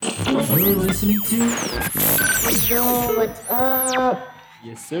You're listening to Yo, what's up?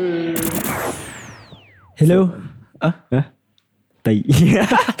 Yes sir. Hello. Tai.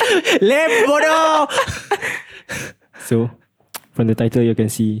 Lem bodoh. So, from the title you can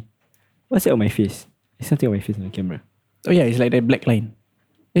see what's that on my face? There's something on my face on the camera. Oh yeah, it's like that black line.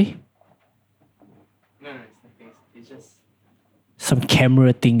 Eh? No, it's nothing. It's just Some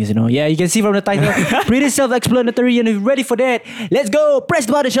camera things, you know. Yeah, you can see from the title. Pretty self-explanatory, and if you're ready for that, let's go. Press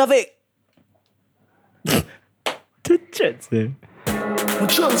the button, Shafiq. The chats there. I'm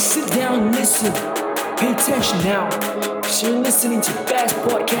trying to sit down and listen. Pay attention now. Cause you're listening to the best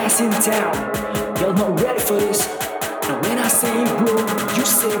podcast in town. Y'all not ready for this. And when I say bro, you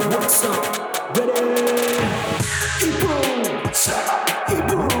say what's up. Ready? Hey bro, what's up? Hey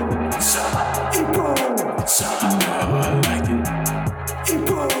bro, what's up? Hey bro, what's up? I like it. Hey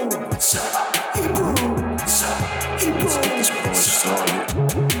bro, what's up? Hey bro, what's up? Hey bro, what's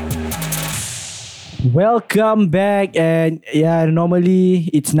up? Welcome back, and yeah, normally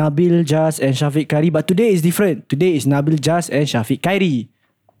it's Nabil, Jas, and Shafiq Khairi, but today is different. Today is Nabil, Jas, and Shafiq Khairi.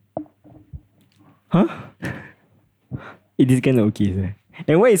 Huh? It is kind of okay, sir.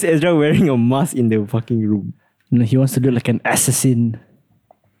 And why is Ezra wearing a mask in the fucking room? No, he wants to look like an assassin.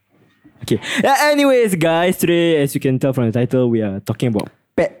 Okay. Anyways, guys, today, as you can tell from the title, we are talking about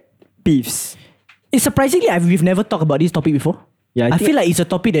pet peeves. It's surprisingly, we've never talked about this topic before. Yeah, I feel like it's a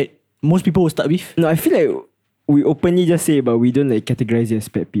topic that most people will start with. No, I feel like we openly just say it, but we don't like categorize it as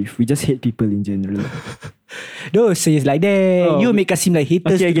pet peeve. We just hate people in general. Don't say it's like that. Oh, You make us seem like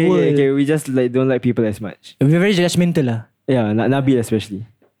haters Okay, to the world. okay. We just like don't like people as much. We're very judgmental lah. Yeah, Nabil especially.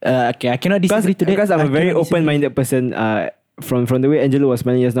 Okay, I cannot disagree to that. Because I'm I a very cannot disagree. open-minded person. From the way Angelo was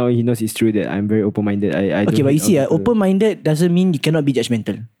smiling just now, he knows it's true that I'm very open-minded. I Okay, don't but you hate see, all people. open-minded doesn't mean you cannot be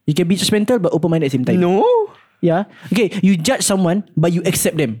judgmental. You can be judgmental but open-minded at the same time. No. Yeah. Okay, you judge someone but you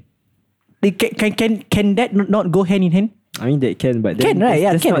accept them. Can that not go hand in hand? I mean that can, but then Can, right?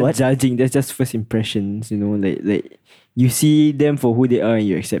 Yeah, that's can, not what? judging. That's just first impressions. You know, like you see them for who they are and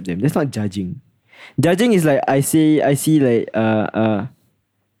you accept them. That's not judging. Judging is like I see like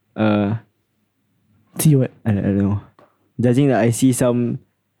See what? I don't know. Judging that I see some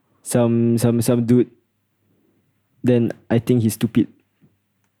dude, then I think he's stupid.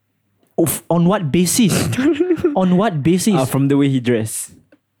 On what basis? On what basis? From the way he dress.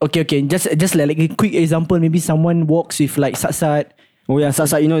 Okay. Just like a quick example. Maybe someone walks with like sat. Oh yeah,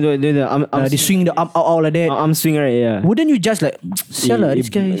 Sasa, you know the arm They swing the arm out like that. arm swing, right? Yeah. Wouldn't you just like, sialah, this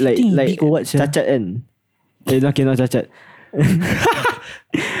guy like think he big or what? sia? cacat kan? Okay, not cacat.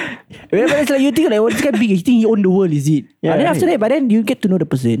 But it's like you think like, oh, this guy big, you think he own the world, is it? Yeah, And then right. after that, but then you get to know the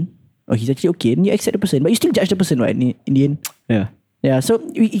person. Oh, he's actually okay, and you accept the person, but you still judge the person, right? In the end. Yeah. Yeah, so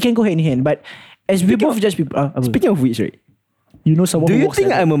it can go hand in hand. But as we both judge people, Speaking of which, right? you know someone Do who you walks think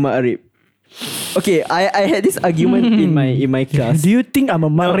like I'm a ma'arib? Okay, I had this argument in my that. class. Do you think I'm a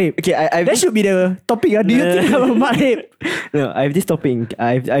marib? Okay, I That should be the topic. Do you think I'm a marib? No, I have this topic.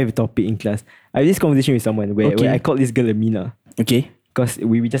 I have a topic in class. I have this conversation with someone where I called this girl Amina. Okay. Because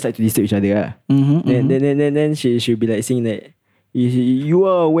we just like to disturb each other. Mm-hmm, Then she'll be like saying that you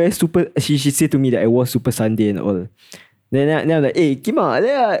are wear super. She said to me that I wore Super Sunday and all. Then I'm like, hey, Kima,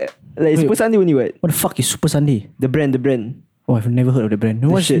 like Super Sunday only what? What the fuck is Super Sunday? The brand. Oh, I've never heard of the brand.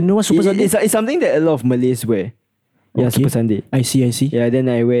 No one Shit. Super Sunday? It's something that a lot of Malays wear. Yeah, Okay. Super Sunday. I see. Yeah, then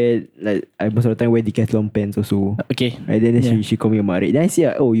I wear like I most of the time wear Decathlon pants also. Okay. Right, then Yeah. she called me a Ma'arib. Then I say,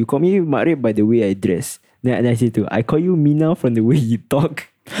 oh, you call me Ma'arib by the way I dress. Then I say too, I call you Mina from the way you talk.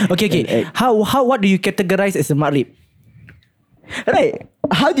 Okay. And act. What do you categorize as a marib? Right.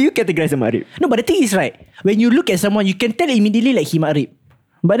 How do you categorize a Ma'arib? No, but the thing is, right, when you look at someone, you can tell immediately like he marib.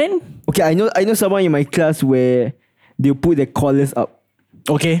 But then, Okay, I know someone in my class where they put their collars up.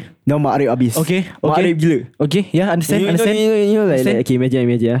 okay. Now Ma'arib habis. Okay. Ma'arib gila. Okay, yeah, understand. You know like Understand? okay,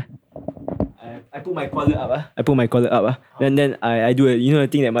 imagine. I put my collar up. Then I do the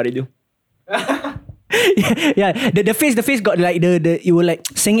thing that Ma'arib do. Yeah, the face got like the it will like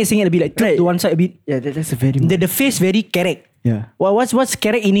sing it a bit like tilt Right. to one side a bit. Yeah, that's a very The face very correct. yeah, Well, what's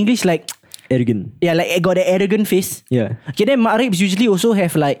correct in English? Like, arrogant. yeah, like it got the arrogant face. Yeah. Okay, then Ma'aribs usually also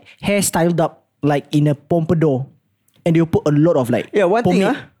have like hair styled up like in a pompadour, and they'll put a lot of like Yeah, one thing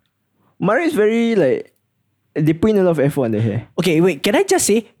pomade. Ma'arib is very like they put in a lot of effort on their hair. Okay, wait, can I just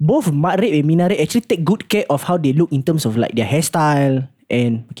say both Ma'arib and Minarib actually take good care of how they look in terms of like their hairstyle,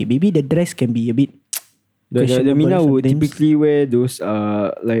 and okay, maybe the dress can be a bit The questionable Mina would sometimes. typically wear those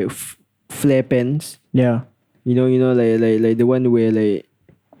like flare pants. Yeah. You know like the one where like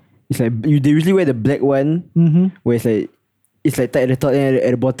it's like they usually wear the black one where it's like tight at the top and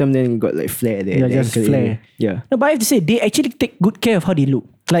at the bottom then got like flare there. Yeah, just flare. Yeah. No, but I have to say they actually take good care of how they look.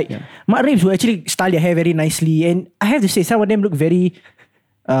 Like mat ribs will actually style their hair very nicely, and I have to say some of them look very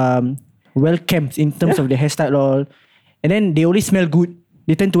well kept in terms of their hairstyle all. And then they always smell good.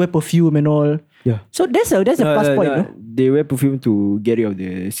 They tend to wear perfume and all. Yeah. So that's a plus point. No? They wear perfume to get rid of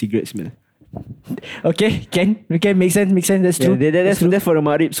the cigarette smell. Okay, make sense. That's true. That's for the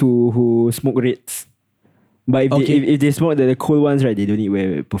mat ribs who smoke reds. But if they smoke the cold ones, right, they don't need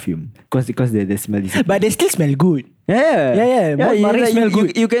wear perfume because the smell is. But they still smell good. Yeah. Mat ribs smell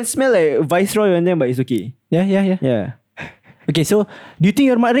good. You can smell like Viceroy on them, but it's okay. Yeah. Okay, so do you think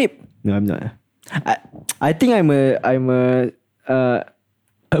you're mat rib? No, I'm not. I think I'm a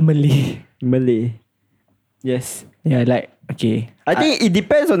Malay. Yes. Yeah, like okay. I think it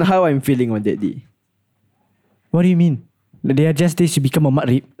depends on how I'm feeling on that day. What do you mean? They are just days to become a mat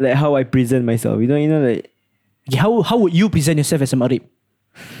rib. Like how I present myself. You know like. Okay, how would you present yourself as a mat rib?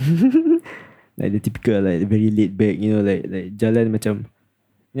 Like the typical, like very laid back, like jalan macam,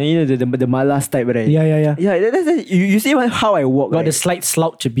 the malas type, right? Yeah. Yeah, that's you see how I walk. Got right? the slight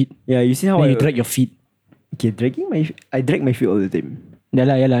slouch a bit. Yeah, you see how you drag your feet. Okay, I drag my feet all the time.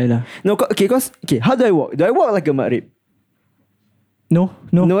 Yeah. No, okay, how do I walk? Do I walk like a mat rib? No,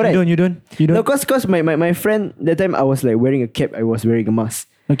 right? You don't. No, cause my friend that time I was like wearing a cap, I was wearing a mask.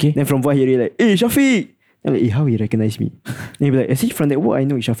 Okay. Then from far he really like, hey Shafiq. I'm like, how he recognize me? Then he be like, I see from that walk I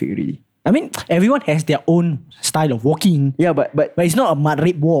know it's Shafiq already. I mean, everyone has their own style of walking. Yeah, but it's not a mat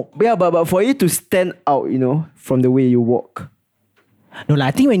rib walk. Yeah, but for you to stand out, from the way you walk. No,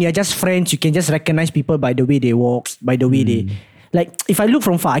 I think when you're just friends, you can just recognize people by the way they walk, by the way they. Like, if I look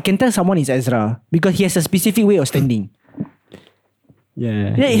from far, I can tell someone is Ezra because he has a specific way of standing.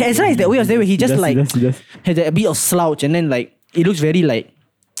 Yeah. Ezra is that way of standing where he just He does. has a bit of slouch and then like it looks very like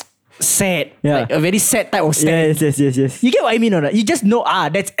sad. Yeah. Like a very sad type of stand. Yes. You get what I mean or not? You just know,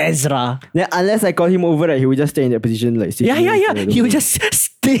 that's Ezra. Then unless I call him over, right, he will just stay in that position like. Yeah. He will just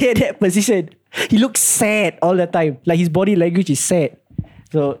stay at that position. He looks sad all the time. Like his body language is sad.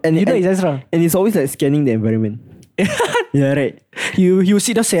 So it's Ezra. And he's always like scanning the environment. Yeah, right. He will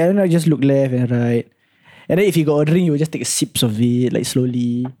sit down and I just look left and right. And then if he got a drink, he will just take sips of it like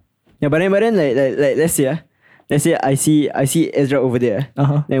slowly. Yeah, but then like let's say I see Ezra over there.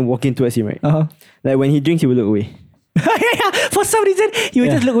 Then walking towards him, right? Like when he drinks, he will look away. For some reason, he will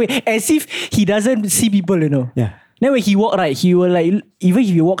just look away as if he doesn't see people, Yeah. Then when he walk, right, he will like, even if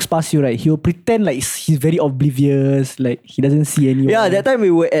he walks past you, right, he will pretend like he's very oblivious, like he doesn't see anyone. Yeah, that time we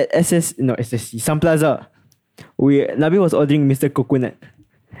were at SSC, Sun Plaza. Nabi was ordering Mr. Coconut.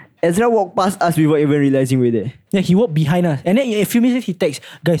 Ezra walked past us without even realizing we're there. Yeah, he walked behind us. And then in a few minutes, he texts,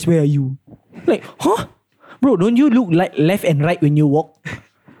 guys, where are you? Like, huh? Bro, don't you look like left and right when you walk?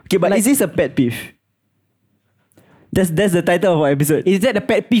 Okay, but is this a pet peeve? That's the title of our episode. Is that the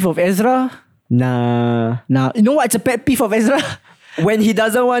pet peeve of Ezra? Nah. You know what's a pet peeve of Ezra? When he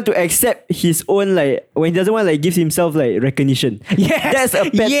doesn't want to accept his own, like, when he doesn't want to like give himself like recognition. Yes. That's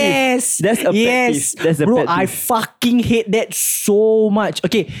a pet peeve. That's a pet peeve. That's a Bro, pet peeve. I fucking hate that so much.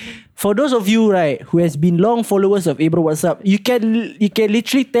 Okay, for those of you, right, who has been long followers of Bro Wassupp, you can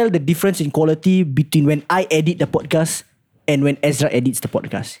literally tell the difference in quality between when I edit the podcast and when Ezra edits the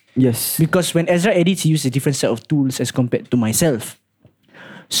podcast. Yes. Because when Ezra edits, he uses a different set of tools as compared to myself.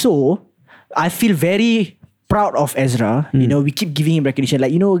 So, I feel very proud of Ezra. We keep giving him recognition.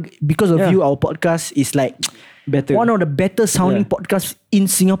 Like, because of you, our podcast is like better. One of the better sounding podcasts in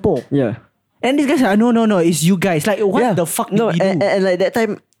Singapore. Yeah. And these guys are, no, it's you guys. Like, what the fuck did we do? And like that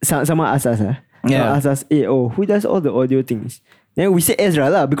time, someone asked us, asked us, who does all the audio things? Then we said Ezra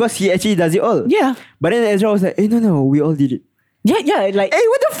lah, because he actually does it all. Yeah. But then Ezra was like, no, we all did it. Yeah, like, hey,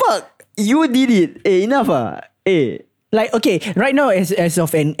 what the fuck? You did it. Hey, enough Hey. Like, okay, right now as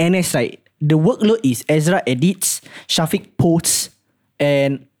of an NS, right, the workload is Ezra edits, Shafiq posts,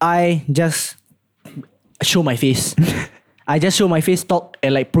 and I just show my face. I just show my face, talk,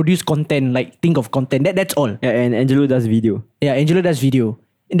 and like produce content, like think of content. That's all. Yeah, and Angelo does video. Yeah, Angelo does video.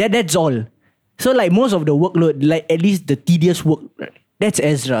 That's all. So like most of the workload, like at least the tedious work, that's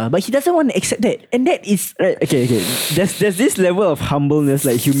Ezra. But he doesn't want to accept that. And that is... Right, okay. There's this level of humbleness,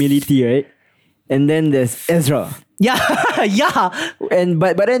 like humility, right? And then there's Ezra. Yeah. And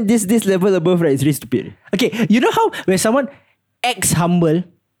but then this level above, right, is really stupid. Okay, you know how when someone acts humble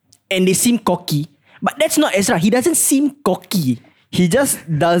and they seem cocky, but that's not Ezra. He doesn't seem cocky. He just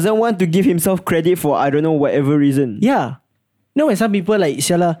doesn't want to give himself credit for, I don't know, whatever reason. Yeah. You know when some people like,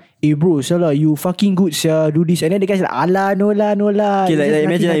 Sialah, bro, Sialah, you fucking good, Sialah, do this. And then the guy's like, Allah, no lah. Okay, like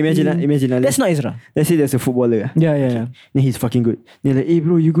imagine. That's not Ezra. Let's say there's a footballer. Yeah. Then he's fucking good. They're like, hey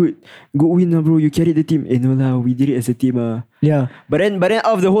bro, you good. Good win bro, you carried the team. No lah, we did it as a team Yeah. But then out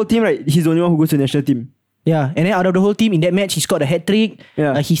of the whole team, right, he's the only one who goes to the national team. Yeah, and then out of the whole team in that match, he scored a hat trick.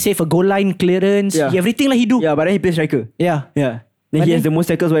 Yeah. He saved a goal line clearance. Yeah. Everything like he do. Yeah, but then he plays striker. Yeah. Yeah. Then But he has then- the most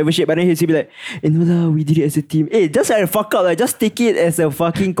tackles, whatever shit. But then he'll be like, no lah, we did it as a team. Hey, just like fuck up, like just take it as a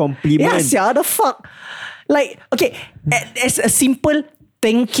fucking compliment. Yeah, the fuck. Like, okay, as a simple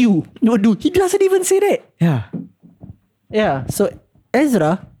thank you. No, dude, he doesn't even say that. Yeah. Yeah. So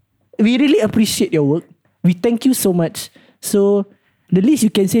Ezra, we really appreciate your work. We thank you so much. So the least you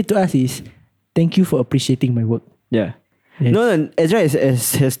can say to us is thank you for appreciating my work. Yeah. Yes. No, Ezra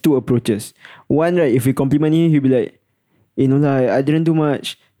has two approaches. One, right, if we compliment him, he'll be like, no lah, I didn't do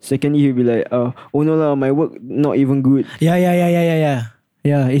much. Secondly, he'll be like, oh no lah, my work not even good. Yeah.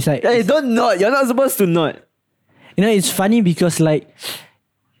 Yeah, it's like, Hey, don't nod. You're not supposed to nod. you know, it's funny because like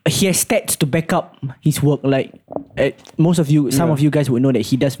he has stats to back up his work. Like most of you, some Yeah. of you guys would know that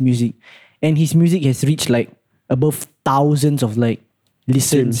he does music, and his music has reached like above thousands of like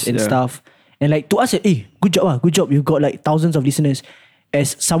listens Streams, and yeah. stuff. And like to us, hey, good job. You've got like thousands of listeners.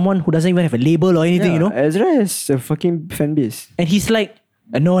 As someone who doesn't even have a label or anything, you know, Ezra has a fucking fan base. and he's like,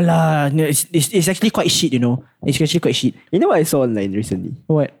 no lah, no, it's actually quite shit, you know. It's actually quite shit. You know what I saw online recently?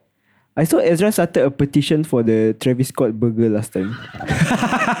 What? I saw Ezra started a petition for the Travis Scott burger last time.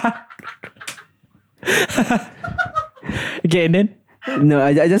 Okay, and then No,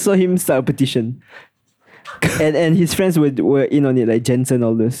 I just saw him start a petition. and his friends were in on it, like Jensen,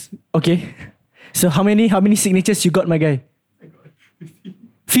 all this. okay. So how many signatures you got, my guy?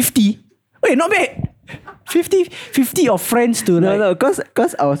 50? Wait, not bad. 50 of friends to like. No, cause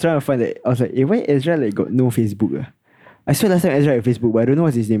I was trying to find that. I was like, why Ezra like got no Facebook? I swear last time Ezra had Facebook, but I don't know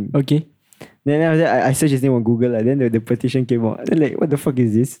what's his name. Okay. Then after that, I searched his name on Google, and then the petition came out. Then like, what the fuck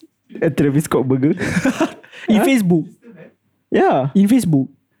is this? A Travis Scott burger? In Facebook. Yeah. In Facebook.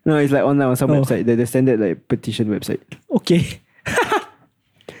 No, it's like online on some Oh. website, the standard like petition website. Okay.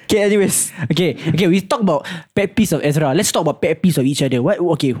 Okay, anyways. Okay, we talk about pet peeves of Ezra. Let's talk about pet peeves of each other. What?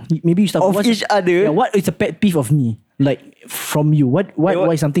 Okay, maybe you start Of what's- each other? Yeah, what is a pet peeve of me? Like from you? What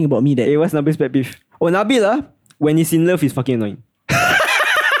is something about me that? Hey, what's Nabil's pet peeve? Oh, Nabil when he's in love, he's fucking annoying.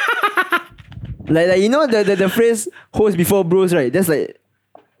 like you know the phrase hoes before bros, right? There's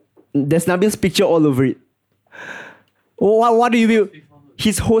Nabil's picture all over it. What do you mean?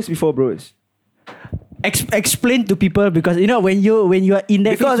 He's hoes before bros. Explain to people, because you know when you are in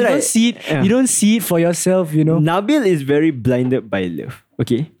that Because, phase, you don't right, see it. yeah. You don't see it for yourself. You know. Nabil is very blinded by love.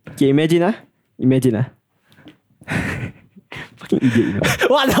 Okay, imagine fucking idiot, you know.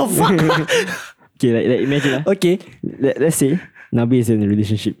 What the fuck? Okay, like imagine Okay. Let's say Nabil is in a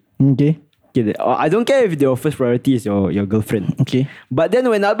relationship. Okay. Okay, I don't care if your first priority is your girlfriend. Okay. But then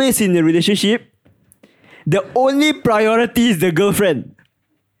when Nabil is in a relationship, the only priority is the girlfriend.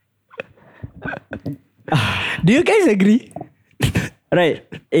 Do you guys agree? Right?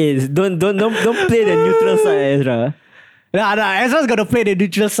 Don't play the neutral side, Ezra. Nah. Ezra's gonna play the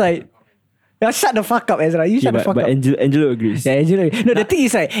neutral side. Now shut the fuck up, Ezra. You shut the fuck but up. Angelo agrees. Yeah, Angelo. No, the thing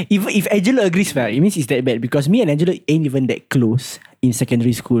is like, if Angelo agrees, right, it means it's that bad, because me and Angelo ain't even that close in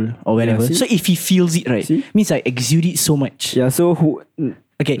secondary school or wherever. see? So if he feels it, right, See? means I exude it so much. Yeah. So who?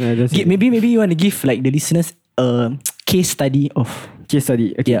 Okay, Yeah, that's it. maybe you want to give like the listeners a case study of Case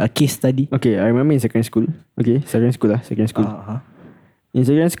study. Okay. a case study. Okay. I remember in secondary school. Okay, secondary school. Uh-huh. In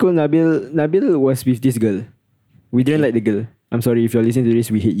secondary school, Nabil was with this girl. We didn't like the girl. I'm sorry if you're listening to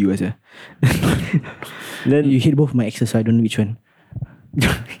this. We hate you as well. Then You hate both my exes, so I don't know which one.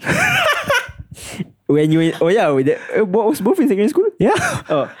 when you was both in secondary school? Yeah.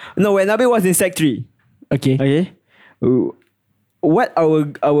 Oh no, when Nabil was in Sec 3. Okay. Okay. What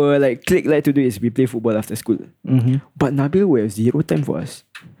our like clique like to do is we play football after school. Mm-hmm. But Nabil will have zero time for us.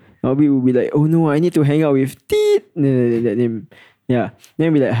 Nabil will be like, oh no, I need to hang out with Teet. That name. Yeah.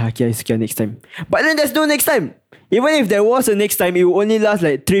 Then we like, okay, it's okay, next time. But then there's no next time. Even if there was a next time, it will only last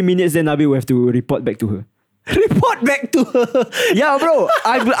like 3 minutes. Then Nabil will have to report back to her. Report back to her. Yeah, bro.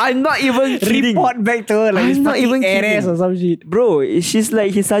 I'm not even kidding. Report back to her like I'm it's not even fucking kidding. RS or some shit. Bro, she's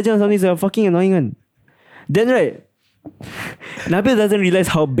like his sergeant or something. Is a fucking annoying one. Then right, Nabil doesn't realize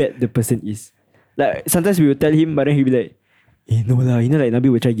how bad the person is. Like sometimes we will tell him, but then he'll be like, no lah, you know, like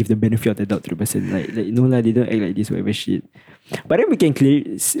Nabil will try to give the benefit of the doubt to the person. Like no lah, they don't act like this, whatever shit. But then we can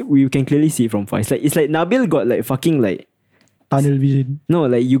clearly see it from far. It's like Nabil got like fucking like Tunnel vision. no,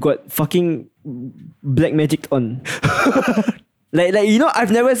 like you got fucking black magic on. like you know,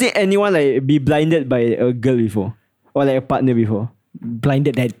 I've never seen anyone like be blinded by a girl before or like a partner before.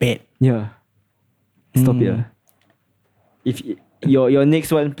 Blinded that bad. Yeah. Stop it. If your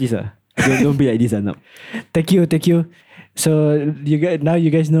next one, please don't be like this now. Thank you. So you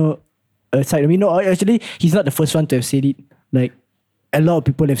guys know a side of me. No, actually, he's not the first one to have said it. Like a lot of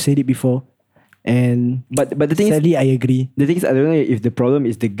people have said it before. And But the thing is, sadly, I agree. the thing is, I don't know if the problem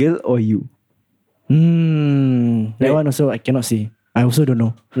is the girl or you. That Like- one also I cannot say. I also don't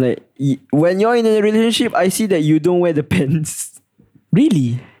know. Like when you're in a relationship, I see that you don't wear the pants.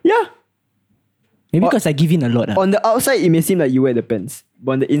 Really? Yeah. Maybe Or- because I give in a lot. On the outside, it may seem like you wear the pants,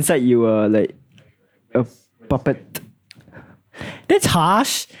 but on the inside, you are like a puppet. That's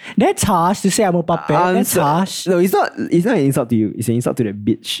harsh. That's harsh to say I'm a puppet. That's harsh. No, it's not. It's not an insult to you. It's an insult to the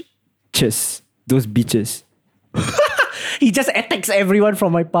bitch. Those bitches. He just attacks everyone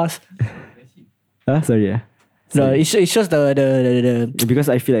from my past. Sorry. Yeah. No, it shows the Because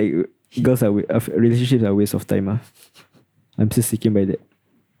I feel like girls are relationships are a waste of time. I'm still sticking by that.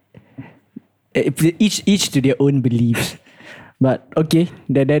 each to their own beliefs. But okay,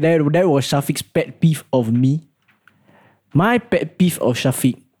 that was Shafiq's pet peeve of me. My pet peeve of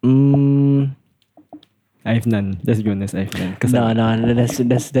Shafiq. I have none. Let's be honest, I have none. No, that's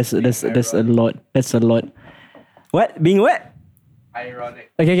a lot. That's a lot. What? Being what?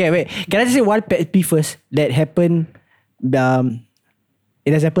 Okay, wait. Can I just say one pet peeve first that happened?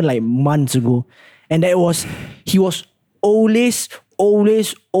 It has happened like months ago, and that was he was always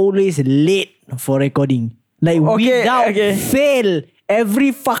late for recording. Like without fail,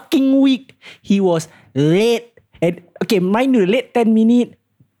 every fucking week he was late. And okay, mind you, late 10 minutes,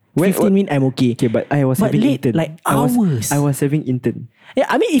 15 minutes, I'm okay. Okay, but I was having late, intern. like hours. I was having intern. Yeah,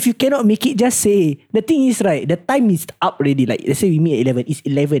 I mean, if you cannot make it, just say. The thing is, right, the time is up already. Like, let's say we meet at 11. It's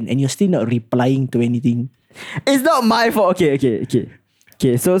 11 and you're still not replying to anything. It's not my fault. Okay.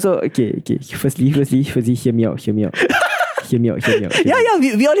 So okay. Firstly, hear me out. Hear me out.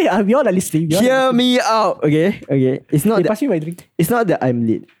 Yeah, we all are listening. Hear me out. Okay. It's not Hey, that, pass me my drink. it's not that I'm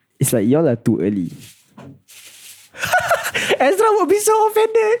late. It's like y'all are too early. Ezra would be so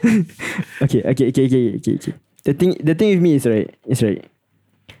offended. Okay. The thing with me is right.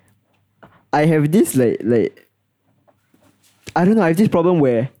 I have this like I don't know. I have this problem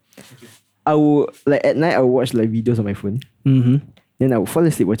where I will like at night I will watch like videos on my phone. Then I will fall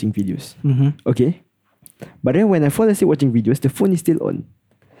asleep watching videos. Okay. But then when I fall asleep watching videos, the phone is still on.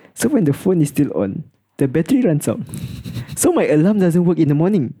 So when the phone is still on, the battery runs out. So my alarm doesn't work in the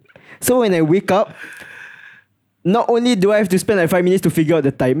morning. So when I wake up, not only do I have to spend like 5 minutes to figure out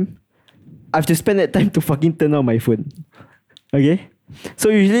the time, I have to spend that time to fucking turn on my phone. Okay? So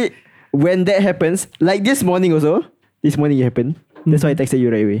usually when that happens, like this morning also, this morning it happened. That's why I texted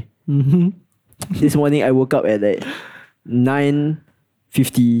you right away. This morning I woke up at like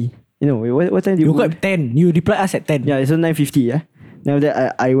 9:50. You know, what time do You woke up at 10. You reply us at 10. Yeah, so 9:50, yeah. Now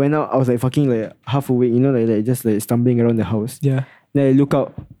that I went out, I was like fucking like half awake, you know, like just like stumbling around the house. Yeah. Then I look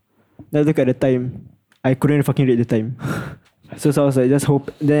out. Then I look at the time. I couldn't fucking read the time. So I was like, just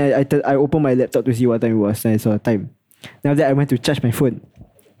hope. Then I opened my laptop to see what time it was. Then I saw the time. Now that I went to charge my phone.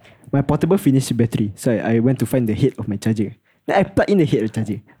 My portable finished battery. So I went to find the head of my charger. Then I plug in the head of the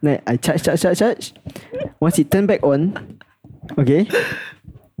charger. Then I charge. Once it turned back on, okay.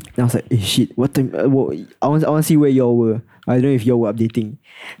 Then I was like, shit, what time? I want to see where y'all were. I don't know if y'all were updating.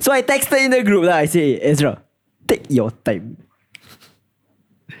 So I texted in the group I say, Ezra, take your time.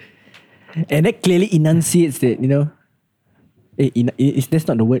 And that clearly enunciates that, you know, that's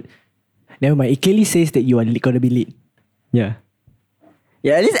not the word. Never mind. It clearly says that you are going to be late. Yeah.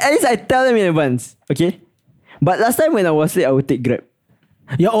 Yeah, at least I tell them in advance. Okay? But last time when I was late, I would take Grab.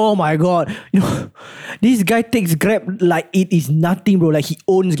 Yeah, oh my god. You know, this guy takes Grab like it is nothing, bro. Like he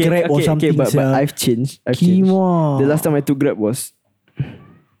owns Grab or something. Okay, but I've changed. Kimo. The last time I took Grab was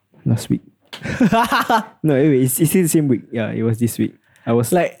last week. No, anyway, it's still the same week. Yeah, it was this week. I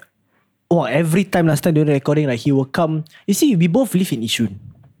was like, every time last time during the recording, like he will come. You see, we both live in Yishun.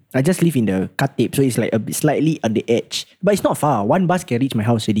 I just live in the Khatib, so it's like a bit slightly on the edge. But it's not far. One bus can reach my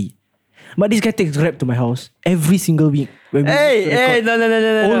house already. But this guy takes Grab to my house every single week. Hey,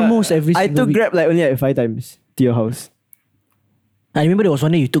 no. Almost every single week. I took Grab like only like 5 times to your house. I remember there was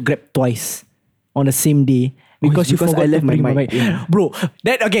one day you took Grab twice on the same day. Because I left my mic. Yeah. Bro,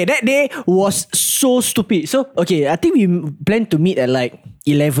 that day was so stupid. So, okay, I think we planned to meet at like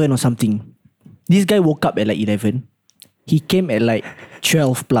 11 or something. This guy woke up at like 11. He came at like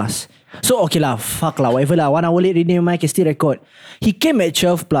 12 plus. So, okay lah, fuck lah, whatever lah. 1 hour late, ready, I can still record. He came at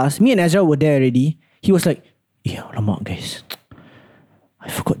 12 plus. Me and Ezra were there already. He was like, alamak guys, I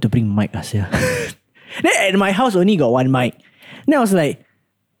forgot to bring mic Then at my house only got 1 mic. Then I was like,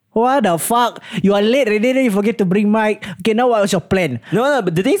 what the fuck? You are late already, then you forget to bring mic. Okay, now what was your plan? No,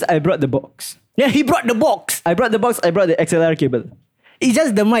 but the thing is, I brought the box. Yeah, he brought the box. I brought the XLR cable. It's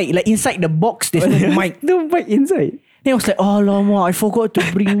just the mic. Like inside the box, there's no mic. No mic inside. Then I was like, alamak, I forgot to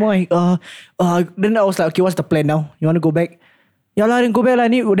bring mic. Then I was like, okay, what's the plan now? You want to go back? Yeah lah, then go back lah.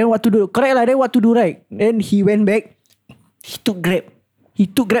 Then what to do? Correct lah, then what to do, right? Then he went back. He took Grab. He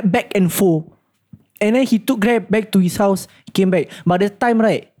took Grab back and forth. And then he took Grab back to his house. He came back. By the time,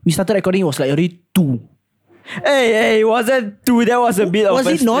 right, we started recording, it was like already 2. Hey, it wasn't 2. That was a bit of a Was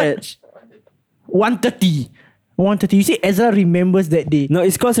it not? stretch. 1:30. 1:30. You see, Ezra remembers that day. No,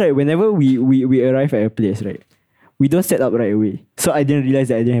 it's cause right, whenever we arrive at a place, right, we don't set up right away. So I didn't realize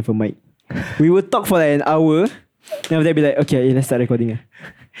that I didn't have a mic. We would talk for like an hour. Then after that be like, okay, let's start recording.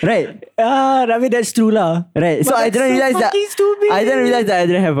 Right. I mean, that's true lah. Right. So But I that's didn't so realize that fucking stupid. I didn't realize that I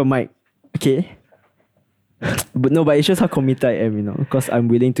didn't have a mic. Okay. But no, but it shows how committed I am, you know, because I'm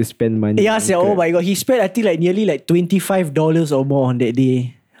willing to spend money. Yeah, oh my god. He spent, I think, like nearly like $25 or more on that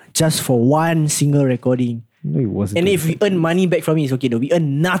day. Just for one single recording. No, it wasn't. And if we earn money back from it, it's okay. No, we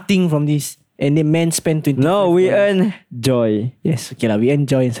earn nothing from this. And the man spent 25. No, we earn joy. Yes, okay lah. We earn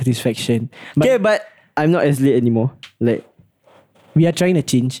joy and satisfaction. But Okay, but I'm not as late anymore. Like, we are trying to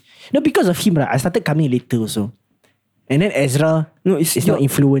change. No, because of him, right, I started coming later also. And then Ezra, no, it's not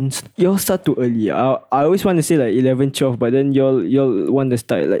influenced. y'all start too early. I always want to say like 11, 12, but then y'all want to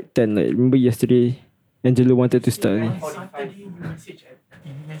start at like 10. Like, remember yesterday, Angelo wanted to start. Saturday, you message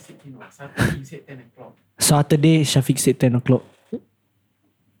him. Saturday, you said 10 o'clock. Saturday, Shafiq said 10 o'clock.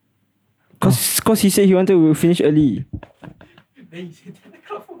 Cause he said he wanted to finish early. Then you said 10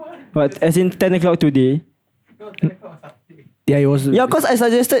 o'clock for what? But as in 10 o'clock today. No, 10 o'clock on Saturday. Yeah, it was. Yeah, cause I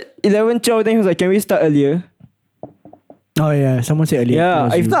suggested 11, 12. Then he was like, can we start earlier? Oh yeah, someone said earlier. Yeah, It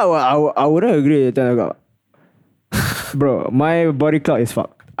was if you. not, I wouldn't agree at 10 o'clock. Bro, my body clock is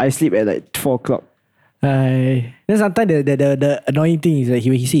fucked. I sleep at like 4 o'clock. Then sometimes the annoying thing is that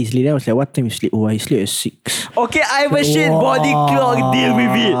he says he's late. Then I was like, what time you sleep? Oh, I sleep at 6. Okay, I have a shit body clock, deal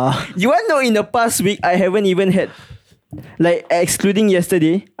with it. You want to know, in the past week, I haven't even had, like, excluding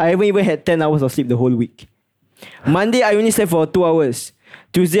yesterday, I haven't even had 10 hours of sleep the whole week. Monday, I only slept for 2 hours.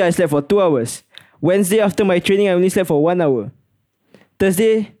 Tuesday, I slept for 2 hours. Wednesday, after my training, I only slept for 1 hour.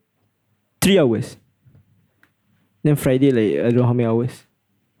 Thursday, 3 hours. Then Friday, like, I don't know how many hours.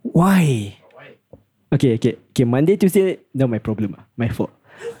 Why? Okay. Monday, Tuesday, not my problem. My fault.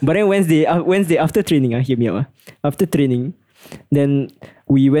 But then Wednesday after training, hear me out. After training, then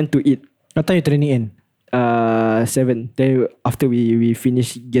we went to eat. What time you training in? 7. Then after we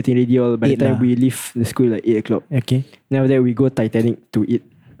finish getting ready, all by the 8 time lah. we leave the school like 8 o'clock. Okay. Then after that we go Titanic to eat.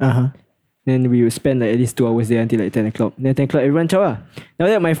 Then we will spend like at least 2 hours there until like 10 o'clock. Then 10 o'clock everyone chow. Now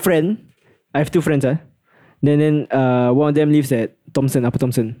that my friend, I have 2 friends. Then one of them lives at Upper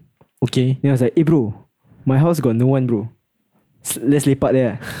Thomson. Okay. Then I was like, hey bro, my house got no one bro. Let's lepak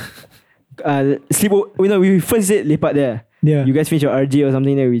there. We first said lepak there. Yeah. You guys finish your RG or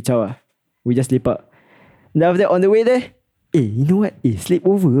something, then we chow. We just lepak. Then after that, on the way there, you know what? Sleep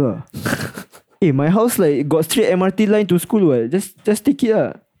over. My house like got straight MRT line to school. Just take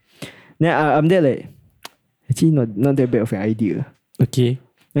it. Then I'm there like, actually not that bad of an idea. Okay.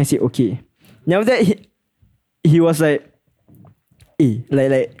 Then I said, okay. Then after that, he was like,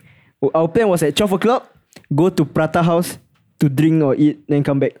 like our plan was at 12 o'clock, go to Prata House to drink or eat, then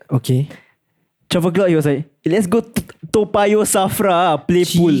come back. Okay. 12 o'clock, he was like, let's go Toa Payoh Safra, play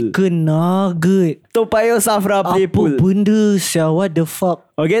pool. Chicken nugget. Toa Payoh Safra, play Apa pool. benda sia? What the fuck?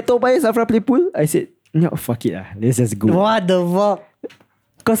 Okay, Toa Payoh Safra, play pool. I said, no, fuck it lah. Let's just go. What the fuck?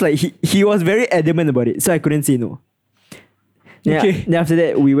 Because like he was very adamant about it, so I couldn't say no. Okay. Then after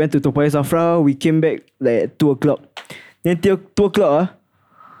that, we went to Toa Payoh Safra. We came back like at 2 o'clock. Then till 2 o'clock,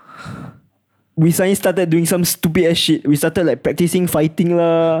 we suddenly started doing some stupid ass shit. We started like practicing fighting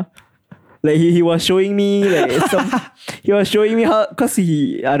lah. Like he was showing me like he was showing me how, cause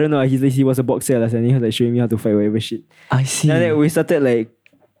I don't know, he was a boxer last time. He was like showing me how to fight whatever shit. I see. Then we started like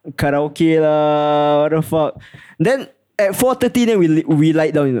karaoke lah. What the fuck? Then at 4:30 then we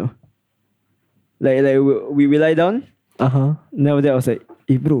lie down, you know. Like we lie down. Then after that I was like,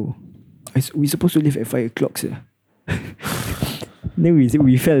 hey bro, we supposed to leave at 5 o'clock, sir. Then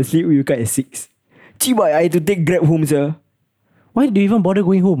we fell asleep. We woke up at 6. Chiba, I had to take Grab home, sir. Why do you even bother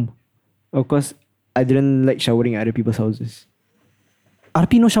going home? Of course, I didn't like showering at other people's houses.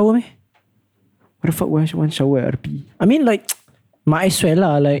 RP no shower meh? What the fuck would I want shower at RP? I mean like, might as well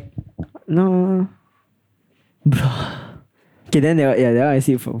lah. Like, No. bro. Okay, then that I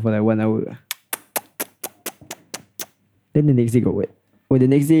sleep for like 1 hour. Then the next day got what? The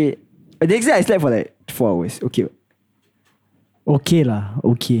next day I slept for like 4 hours. Okay. Okay lah.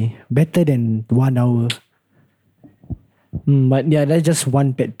 Okay. Better than 1 hour. But yeah, that's just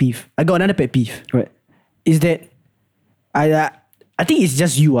one pet peeve. I got another pet peeve. What? Is that I think it's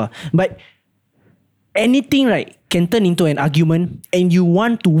just you but anything right can turn into an argument, and you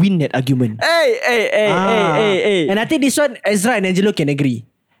want to win that argument. Hey. And I think this one, Ezra and Angelo can agree.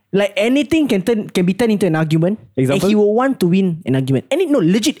 Like anything can be turned into an argument. Example? And he will want to win an argument.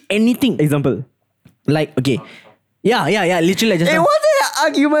 Legit anything. Example. Like, okay. Yeah, literally just It now. wasn't an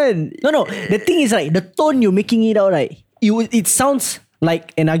argument. No. The thing is, right, the tone you're making it out, right, it sounds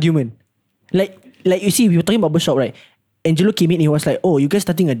like an argument. Like you see, we were talking about Wassupp, right? Angelo came in, he was like, oh, you guys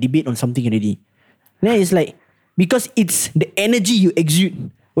starting a debate on something already. Then it's like, because it's the energy you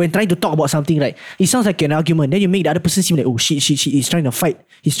exude when trying to talk about something, right? It sounds like an argument. Then you make the other person seem like, oh shit, he's trying to fight.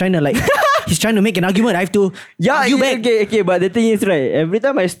 He's trying to he's trying to make an argument. I have to argue back. Okay, but the thing is, right, every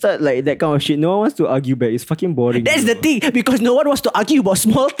time I start like that kind of shit, no one wants to argue back. It's fucking boring. That's the thing, because no one wants to argue about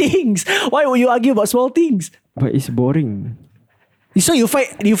small things. Why would you argue about small things? But it's boring. So you find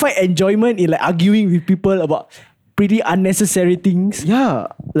enjoyment in like arguing with people about pretty unnecessary things. Yeah,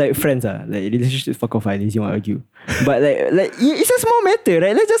 like friends like relationships, fuck off, I lazy want to argue. But like it's a small matter,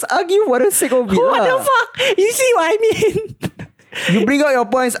 right? Let's just argue for the sake of it. What the fuck? You see what I mean? You bring out your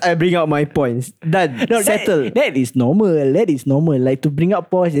points, I bring out my points. Done. No, Settle. That is normal. That is normal. Like to bring up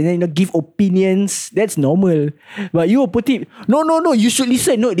points and then give opinions. That's normal. But you will put it. No. You should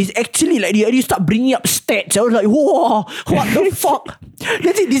listen. No, it's actually like you start bringing up stats. I was like, whoa, what the fuck?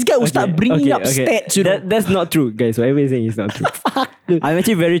 That's it. This guy will start bringing up stats. You know? That's not true, guys. Whatever you're saying is not true. I'm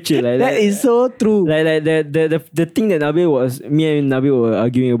actually very chill. That is so true. Like the thing that me and Nabil were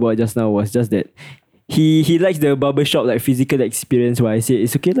arguing about just now was just that he likes the barbershop like physical experience, where I say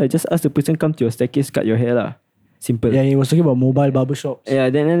it's okay lah, just ask the person come to your staircase, cut your hair lah. Simple. Yeah, he was talking about mobile barbershops. Yeah,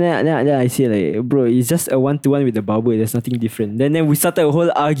 then I say like, bro, it's just a 1-to-1 with the barber. There's nothing different. Then we started a whole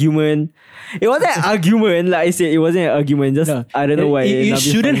argument. It wasn't an argument, like I said, it wasn't an argument. Just no, I don't know why. It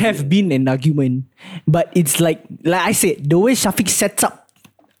shouldn't have been an argument, but it's like I said, the way Shafiq sets up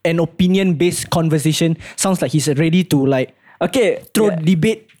an opinion-based conversation sounds like he's ready to like throw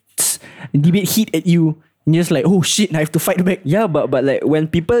debate heat at you. And you're just like, oh shit, I have to fight back. Yeah, but like when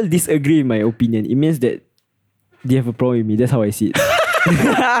people disagree with my opinion, it means that they have a problem with me. That's how I see it.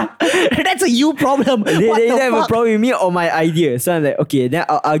 That's a you problem. They have a problem with me or my idea. So I'm like, okay, then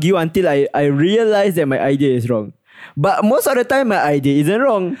I'll argue until I realize that my idea is wrong. But most of the time my idea isn't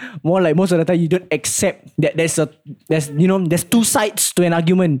wrong. More like most of the time you don't accept that there's two sides to an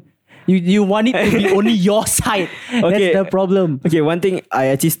argument. You want it to be only your side. Okay. That's the problem. Okay, one thing, I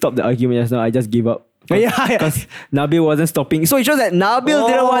actually stopped the argument just now. I just gave up. Yeah. Because Nabil wasn't stopping. So it shows that Nabil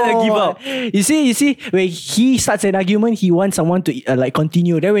didn't want to give up. You see, when he starts an argument, he wants someone to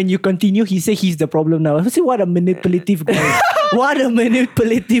continue. Then when you continue, he say he's the problem now. See, what a manipulative guy. What a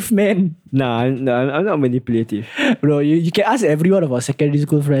manipulative man. Nah, I'm not manipulative. Bro, you can ask every one of our secondary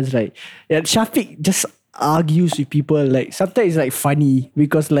school friends, right? Yeah, Shafiq just argues with people. Like sometimes it's like funny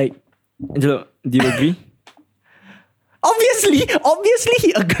because like, Angelo, do you agree? Obviously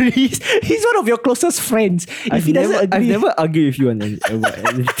he agrees. He's one of your closest friends. If he doesn't agree, I've never argued with you on about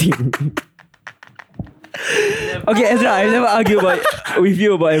anything. Okay, Ezra, I've never argued with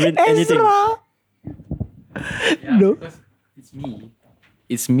you about anything. Ezra. Yeah, No. because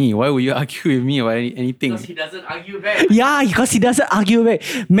it's me. Why would you argue with me about anything? Because he doesn't argue back. Yeah, because he doesn't argue back.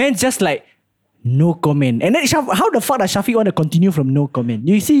 Man's just like, no comment. And then how the fuck does Shafiq want to continue from no comment?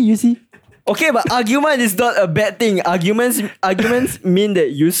 You see? Okay, but argument is not a bad thing. Arguments mean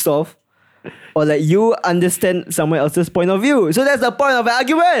that you solve or like you understand someone else's point of view. So that's the point of an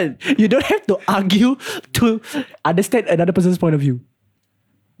argument. You don't have to argue to understand another person's point of view.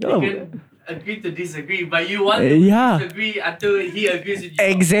 You can agree to disagree, but you want to disagree until he agrees with you.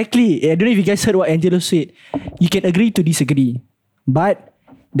 Exactly. I don't know if you guys heard what Angelo said. You can agree to disagree, but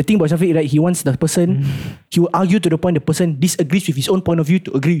the thing about Shafiq, right? He wants the person. He will argue to the point the person disagrees with his own point of view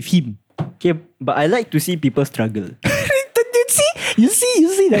to agree with him. Okay, but I like to see people struggle. You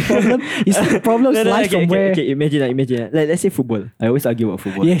see the problem. You see the problem lies from where. Okay, imagine. Like let's say football. I always argue about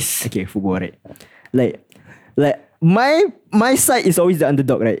football. Yes. Okay, football, right? Like my side is always the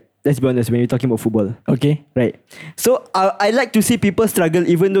underdog, right? Let's be honest when you're talking about football. Okay. Right. So I like to see people struggle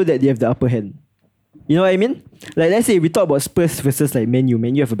even though that they have the upper hand. You know what I mean? Like let's say we talk about Spurs versus like Man U.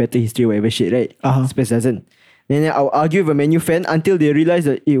 Man U have a better history, whatever shit, right? Spurs doesn't. Then I'll argue with a Man U fan until they realize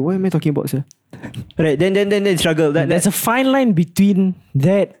that, what am I talking about, sir? Right. Then they struggle. There's a fine line between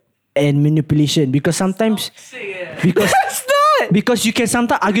that and manipulation, because sometimes because you can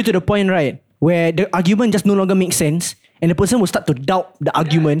sometimes argue to the point, right, where the argument just no longer makes sense. And the person will start to doubt the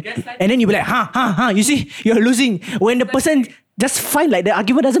argument. And then you'll be like, you see, you're losing. When the person just find like the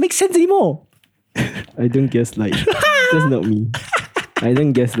argument doesn't make sense anymore. I don't gaslight. That's not me. I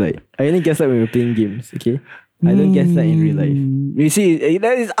don't gaslight. I only gaslight when we're playing games, okay? I don't gaslight in real life. You see,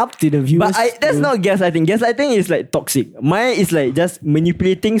 that is up to the viewers. But that's not gaslighting. Gaslighting is like toxic. Mine is like just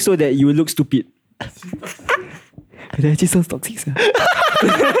manipulating so that you look stupid. That actually sounds toxic, sir.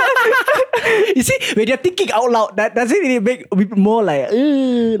 You see, when you're thinking out loud, that doesn't really make people more like.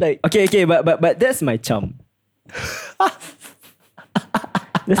 Okay, but that's my charm.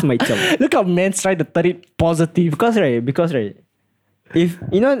 That's my charm. Look how men try to turn it positive. Because right. If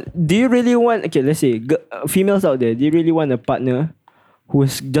do you really want? Okay, let's say females out there. Do you really want a partner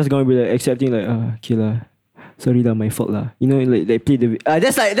who's just gonna be like accepting like, okay lah, sorry lah, my fault lah. Like play the.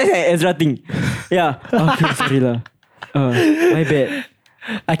 That's like Ezra thing. Yeah. Okay, sorry lah. My bad.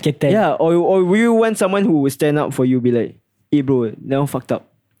 I can tell. Yeah. Or will you want someone who will stand up for you? Be like, hey bro, now fucked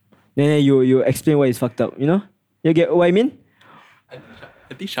up. Then you explain why it's fucked up. You get what I mean? I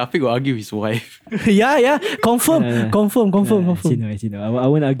think Shafiq will argue with his wife. Yeah. Confirm. I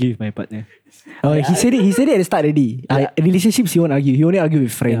won't argue with my partner. He said it at the start already. Relationships, he won't argue. He only argue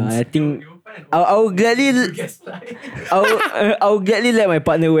with friends. Yeah, I think I will gladly I will gladly let my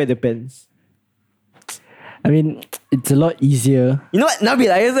partner wear the pants. I mean, it's a lot easier. You know what,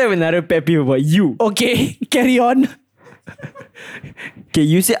 Nabil? I also have another pet peeve about you. Okay, carry on. Okay,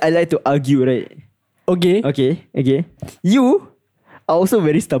 you say I like to argue, right? Okay. You are also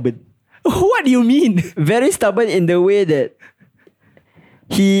very stubborn. What do you mean? Very stubborn in the way that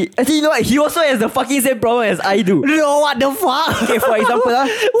he what? He also has the fucking same problem as I do. No, what the fuck? Okay, for example,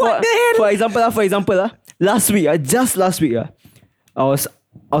 What the hell? For example, last week, just last week, I was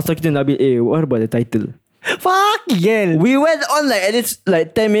talking to Nabil. Hey, what about the title? Fuck yeah. We went on like at least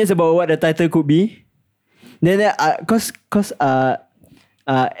like 10 minutes about what the title could be. Then cause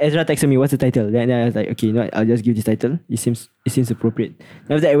Ezra texted me, what's the title? Then I was like, okay, I'll just give this title. It seems appropriate.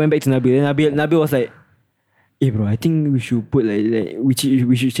 Then after that, I went back to Nabil. Then Nabil was like, hey bro, I think we should put like we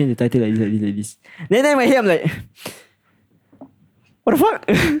should change the title like this. Then in my head I'm like, what the fuck?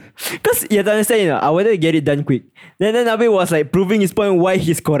 Cause you have to understand, I wanted to get it done quick. Then Nabil was like proving his point why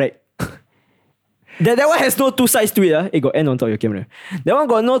he's correct. That one has no two sides to it. It got N on top of your camera. That one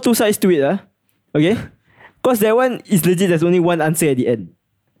got no two sides to it. Okay? Cause that one is legit, there's only one answer at the end.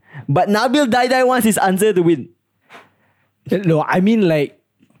 But Nabil die wants his answer to win. No, I mean like,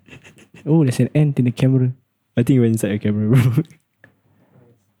 oh, there's an ant in the camera. I think it went inside your camera, bro.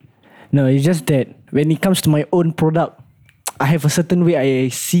 No, it's just that when it comes to my own product, I have a certain way I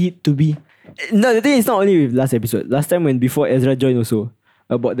see it to be. No, the thing is not only with last episode. Last time before Ezra joined also,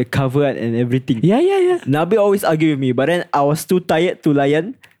 about the cover art and everything. Yeah. Nabil always argue with me, but then I was too tired to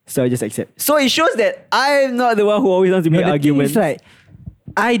layan, so I just accept. So it shows that I'm not the one who always wants to make arguments. It's like,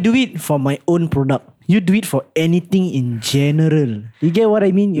 I do it for my own product. You do it for anything in general. You get what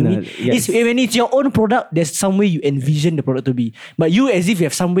I mean? Yes. When it's your own product, there's some way you envision the product to be. But you, as if you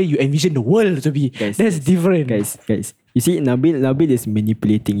have some way you envision the world to be. That's different. Guys. You see, Nabil is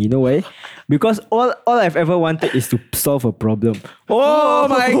manipulating. You know why? Because all I've ever wanted is to solve a problem. Oh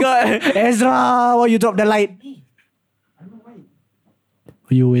my god. Ezra, why you drop the light?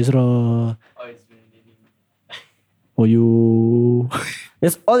 You, Ezra. Oh, you.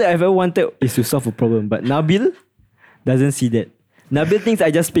 That's all I ever wanted is to solve a problem. But Nabil doesn't see that. Nabil thinks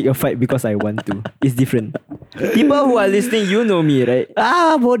I just pick a fight because I want to. It's different. People who are listening, you know me, right?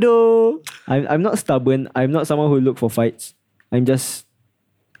 Bodoh. I'm not stubborn. I'm not someone who look for fights. I'm just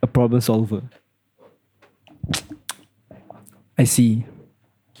a problem solver. I see.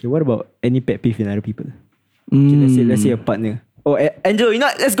 Okay, what about any pet peeve in other people? Okay, let's say a partner. Oh, Angelo.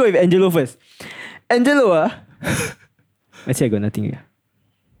 Let's go with Angelo first. Angelo, actually I got nothing here.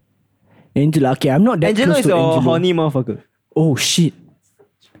 Angelo, okay, I'm not that Angelo close is to a Angelo. horny motherfucker. Oh shit.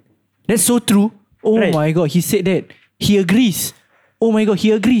 That's so true. Oh Right. my god, he said that. He agrees. Oh my god,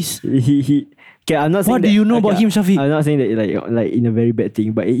 he agrees. He okay, I'm not saying What that, do you know about him, Shafiq? I'm not saying that like in a very bad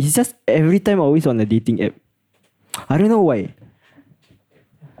thing, but he's just every time always on a dating app. I don't know why.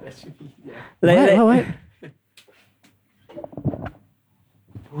 What?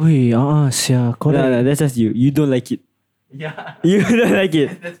 Wait, correct. No, that's just you. You don't like it. Yeah. You don't like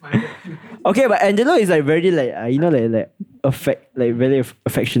it. That's my Okay, but Angelo is like very like very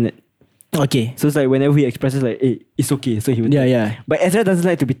affectionate. Okay. So it's like whenever he expresses like, hey, it's okay, so he would. Yeah. But Ezra doesn't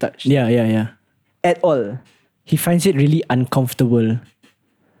like to be touched. Yeah. At all. He finds it really uncomfortable.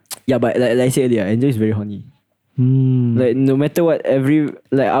 Yeah, but like I said earlier, Angelo is very horny. Hmm. Like no matter what, I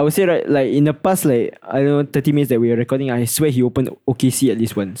would say right, like in the past like I don't know 30 minutes that we were recording, I swear he opened OKC at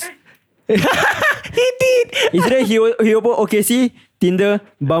least once. He did. It's right, he opened OKC, Tinder,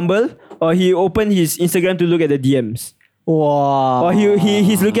 Bumble, or he opened his Instagram to look at the DMs. Wow. Or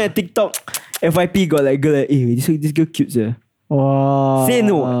he's looking at TikTok. FYP got like girl like, hey, this girl cute sir. Wow.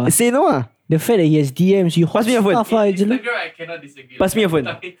 Say no. The fact that he has DMs, you Pass me your phone. Angelo. Instagram, I cannot disagree. Pass me your phone.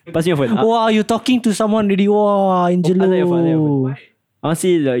 Pass me your phone. Wow, you talking to someone really? Wow, Angelo. I'll let your phone. Why? I want to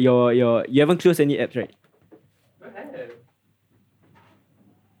see your you haven't closed any apps, right? What the hell?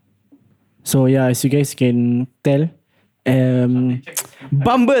 So yeah, as you guys can tell,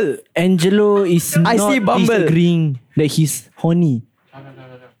 Bumble. Angelo is I not see Bumble. disagreeing that he's horny. No.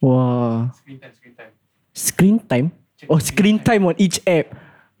 Wow. Screen time. Screen time? Oh, screen time on each app.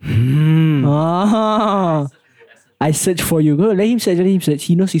 Ah. I search for you. Go, let him search.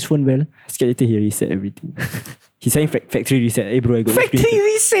 He knows his phone well. Scared later he reset everything. He's saying factory reset. Hey bro, I got Factory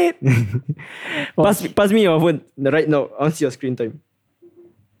reset. Pass me your phone right now. I want to see your screen time.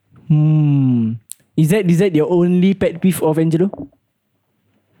 Is that your only pet peeve of Angelo?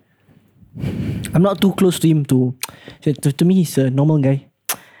 I'm not too close to him to me he's a normal guy.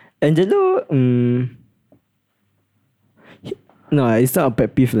 Angelo, no, it's not a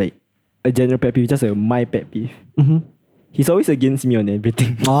pet peeve like a general pet peeve, just my pet peeve. He's always against me on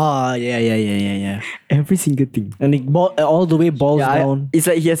everything. Ah, yeah. Every single thing. And it all the way balls down. It's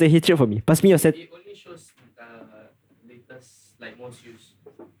like he has a hatred for me. Pass me your set. It only shows latest, like most used.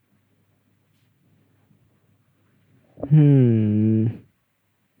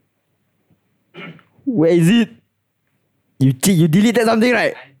 Where is it? You cheat, you deleted something,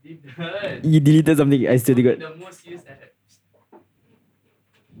 right? I didn't. You deleted something. I still got. The most used apps.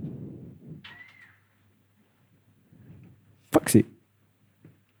 Fuck's sake.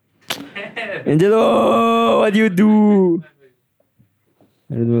 Angelo, what do you do?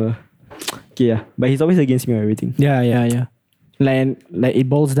 I don't know. Okay, yeah. But he's always against me on everything. Yeah. Like it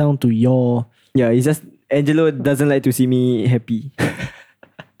boils down to your. Yeah, it's just Angelo doesn't like to see me happy.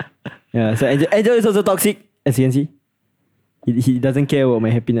 Yeah, so Angelo is also toxic, as you can see. He doesn't care about my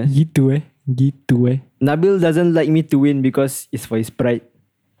happiness. Gitu eh. Nabil doesn't like me to win because it's for his pride.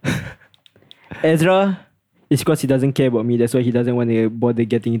 Ezra, it's because he doesn't care about me. That's why he doesn't want to bother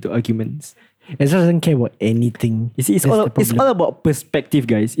getting into arguments. Ezra doesn't care about anything. You see, it's all about perspective,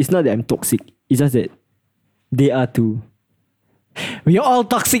 guys. It's not that I'm toxic. It's just that they are too. We are all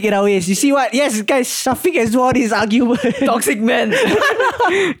toxic in our ways. You see what? Yes, guys, Shafiq has won his argument. Toxic man.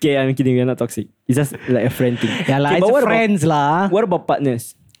 Okay, I'm kidding. We're not toxic. It's just like a friend thing. Yeah lah, Okay, it's but what friends lah. What about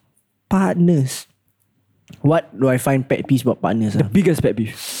partners? Partners. What do I find pet peeves about partners? The biggest pet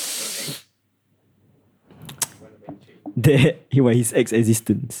peeve. His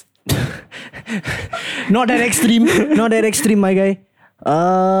ex-existence. Not that extreme, my guy.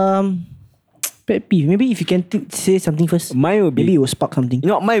 Pet peeve. Maybe if you can say something first. Mine will be, maybe it will spark something. you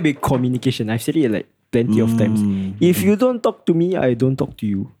know, mine will be communication. I've said it like plenty of times. If you don't talk to me, I don't talk to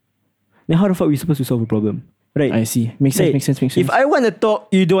you. Then how the fuck are we supposed to solve a problem? Right? I see. Makes sense. If I want to talk,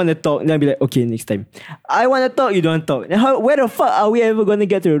 you don't want to talk, then I'll be like, okay, next time. I want to talk, you don't want to talk. Then where the fuck are we ever going to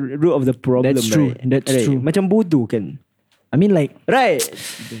get to the root of the problem? That's true. Right? That's true. Macam bodoh kan? I mean, like, Right?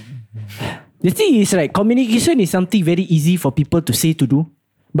 the thing is, like, communication is something very easy for people to say to do,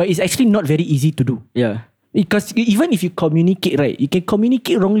 but it's actually not very easy to do. Yeah. Because even if you communicate right, you can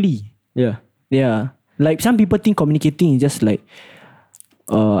communicate wrongly. Yeah. Yeah. Like some people think communicating is just like,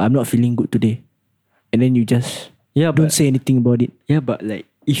 I'm not feeling good today. And then you just don't say anything about it. Yeah, but like,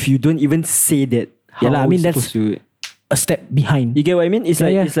 if you don't even say that, how Yeah lah, I are we mean, that's supposed to... a step behind. You get what I mean? It's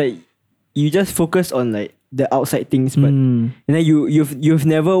Yeah, like you just focus on like the outside things, but Mm. and then you've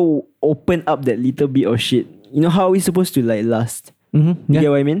never opened up that little bit of shit. You know, how are we supposed to like last? Mm-hmm. You Yeah. get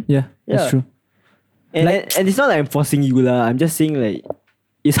what I mean? Yeah, that's Yeah. true. And it's not like I'm forcing you lah. I'm just saying like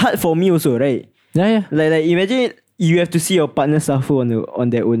it's hard for me also, right? Yeah. Like imagine you have to see your partner suffer on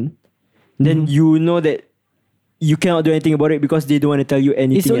their own. Then you know that you cannot do anything about it because they don't want to tell you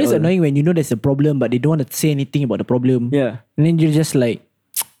anything. It's always at all. annoying when you know there's a problem, but they don't want to say anything about the problem. Yeah. And then you're just like,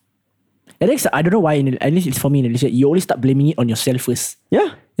 at least I don't know why. At least it's for me in a relationship. You always start blaming it on yourself first.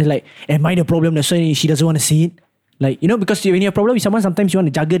 Yeah. It's like, am I the problem? That's why she doesn't want to say it. Like, you know, because when you have a problem with someone, sometimes you want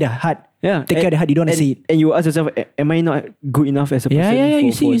to juggle their heart. Yeah. Take care of their heart. You don't want to say it. And you ask yourself, am I not good enough as a person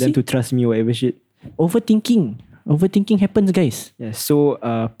You for see. them to trust me or whatever shit? Overthinking happens, guys. Yeah. So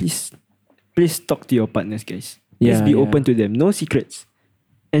please talk to your partners, guys. Please Yeah, be yeah. open to them. No secrets.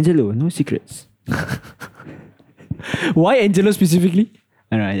 Angelo, no secrets. Why Angelo specifically?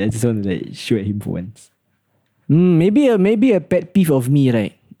 I don't know, I just want to like shoot at him for once. Maybe a pet peeve of me,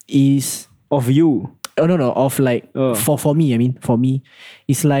 right, is Of you. no, of like for me. I mean, for me,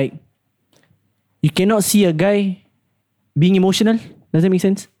 it's like you cannot see a guy being emotional. Does that make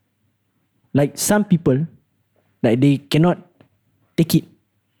sense? Like some people, like they cannot take it.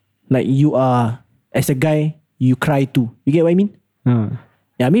 Like you are, as a guy, you cry too. You get what I mean?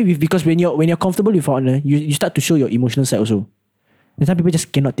 Yeah, maybe because when you're comfortable with your partner, you start to show your emotional side also. And some people just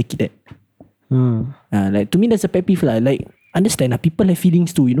cannot take it. Like to me that's a pet peeve lah. Like understand people have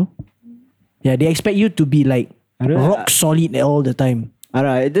feelings too, you know. Yeah, they expect you to be like rock solid all the time.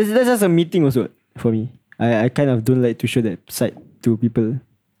 Alright, that's just a meeting also for me. I kind of don't like to show that side to people.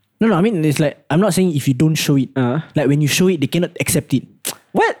 No, I mean it's like I'm not saying if you don't show it. Like when you show it, they cannot accept it.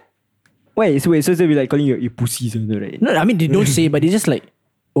 What? Wait, so they'll be like calling you pussy, right? No, I mean they don't say, but they just like,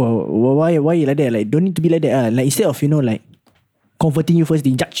 why you like that? Like don't need to be like that. Like instead of like comforting you first,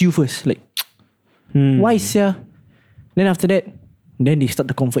 they judge you first. Like why sia? Then after that, then they start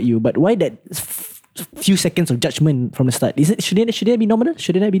to comfort you. But why that few seconds of judgment from the start? Should that be normal?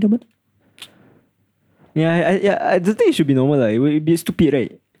 Should that be normal? Yeah, I don't think it should be normal. It would be stupid,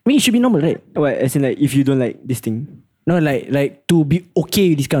 right? I mean, it should be normal, right? What? As in, like, if you don't like this thing. No, like to be okay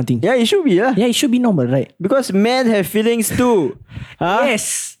with this kind of thing. Yeah, it should be, yeah. Yeah, it should be normal, right? Because men have feelings too.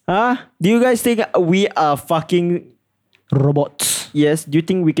 Yes. Do you guys think we are fucking robots? Yes. Do you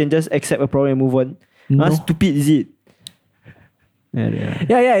think we can just accept a problem and move on? No. How stupid is it?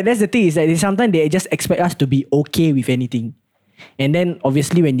 Yeah. That's the thing. Is that sometimes they just expect us to be okay with anything, and then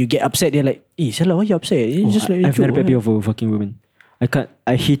obviously when you get upset, they're like, "Salah, why you upset?" It's just like I've never pet peeve of a fucking woman.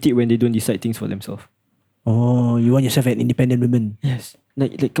 I hate it when they don't decide things for themselves. Oh, you want yourself an independent woman? Yes.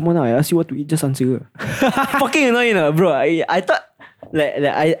 Like come on now. I ask you what to eat, just answer. Fucking annoying, bro. I thought it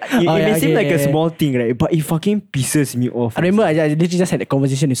may seem like a small thing, right? But it fucking pisses me off. I remember I literally just had a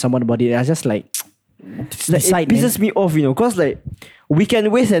conversation with someone about it. I was just like, it pisses me off, cause like we can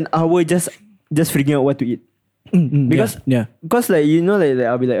waste an hour just figuring out what to eat. Because cause like like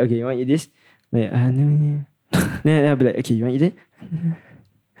I'll be like, okay, you want to eat this? Like no. Then I'll be like, okay, you want to eat it?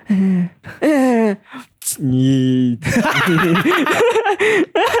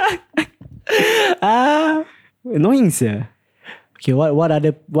 Annoying, sir. Okay, what are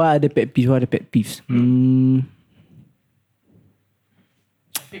the pet peeves? What are the pet peeves?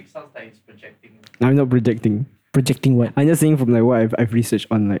 I think sounds like it's projecting. I'm not projecting. Projecting what? I'm just saying from like what I've researched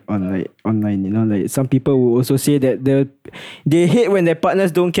on online. Like some people will also say that they hate when their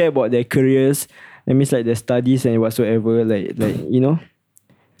partners don't care about their careers. That means like their studies and whatsoever. Like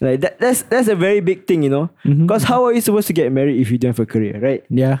like that's a very big thing, Because how are you supposed to get married if you don't have a career, right?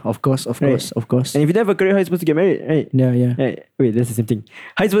 Yeah, of course. And if you don't have a career, how are you supposed to get married, right? Yeah. Right. Wait, that's the same thing.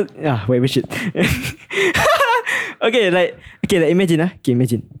 How you supposed? Wait, shit. Okay,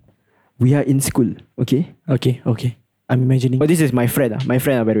 imagine. We are in school, okay? Okay. I'm imagining. Oh, this is my friend. My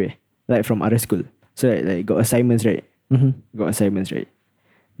friend, by the way. Like from other school. So like got assignments, right? Got assignments, right?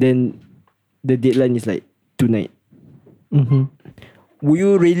 Then the deadline is like tonight. Would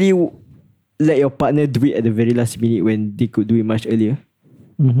you really let your partner do it at the very last minute when they could do it much earlier?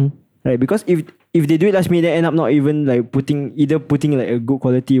 Right? Because if they do it last minute, they end up not even like putting like a good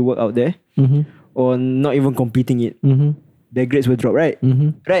quality work out there, or not even completing it. Their grades will drop, right?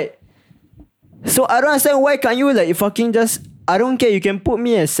 Right. So I don't understand why can't you like fucking just, I don't care, you can put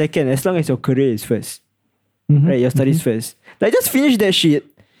me as second as long as your career is first. Right? Your studies first. Like just finish that shit.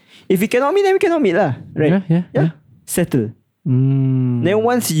 If you cannot meet, then we cannot meet lah. Right? Yeah. Settle. Then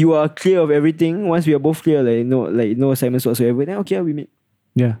once you are clear of everything, once we are both clear, like no assignments whatsoever, then okay, we meet.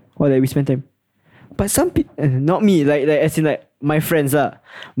 Yeah. Or like we spend time. But some people, not me, like as in like my friends but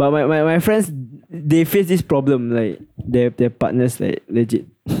my friends, they face this problem, like their partners like legit.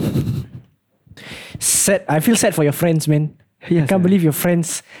 Sad. I feel sad for your friends, man. Yes, I can't believe your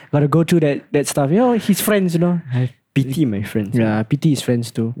friends gotta go through that stuff. His friends, I pity my friends. Yeah, pity his friends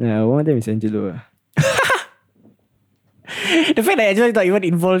too. Yeah, one of them is Angelo. The fact that Angelo is not even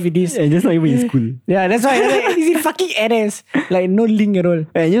involved in this. And just not even in school. Yeah, that's why he's in fucking NS. Like no link at all.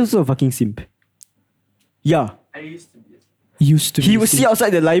 And you're also a fucking simp. Yeah. I used to be. He would sit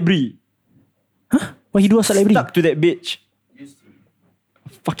outside the library. Huh? What he do outside library? Stuck to that bitch. Used to be.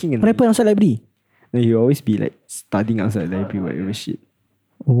 Fucking What happened outside library? Then he'll always be like studying outside the library, whatever shit.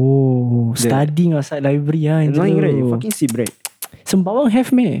 Oh, studying outside library, Annoying, right? You fucking simp, right? Sembawang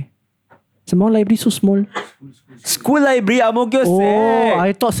have meh? Sembawang library so small. School library, Ang Mo Kio sec.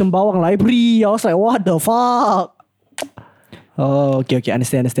 I thought Sembawang library. I was like, what the fuck? Oh, okay.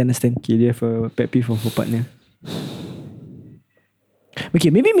 Understand. Okay, they have a pet peeve of a partner. Okay,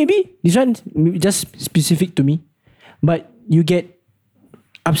 maybe this one just specific to me, but you get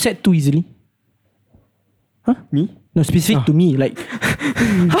upset too easily. Huh? Me? No, specific to me. Like,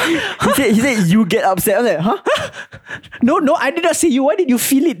 He said you get upset. I'm like, huh? no, I did not say you. Why did you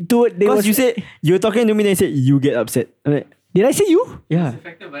feel it? Because you said you're talking to me, then you said you get upset. I'm like, did I say you? yeah.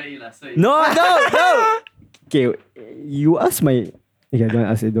 Affected by it lah. So No. Okay, you ask my. Okay, don't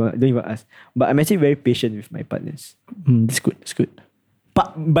ask. Don't even ask. But I'm actually very patient with my partners. That's good.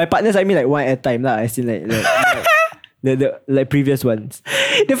 By partners, I mean like one at a time lah. I still like the previous ones.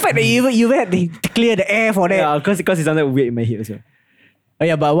 The fact that you had to clear the air for that. Yeah, because it sounded weird in my head also. Oh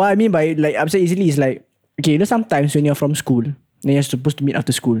yeah, but what I mean by like upset easily is like, okay, you know sometimes when you're from school, then you're supposed to meet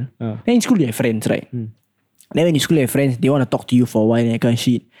after school. Then in school you have friends, right? Then when you school you have friends, they want to talk to you for a while and that kind of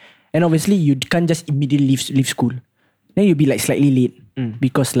shit. And obviously you can't just immediately leave school. Then you'll be like slightly late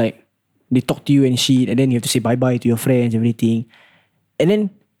because like they talk to you and shit, and then you have to say bye bye to your friends, everything. And then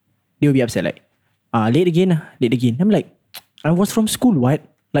they'll be upset like, late again. I'm like, I was from school, what?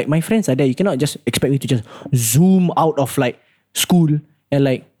 Like my friends are there. You cannot just expect me to just zoom out of like school and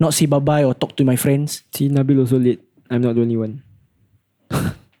like not say bye bye or talk to my friends. See, Nabil also late. I'm not the only one.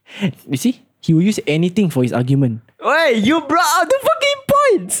 You see, he will use anything for his argument. Wait, you brought out the fucking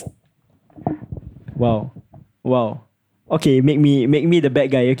points. Wow. Okay, make me the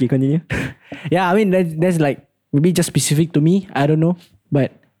bad guy. Okay, continue. Yeah, I mean that's like maybe just specific to me. I don't know,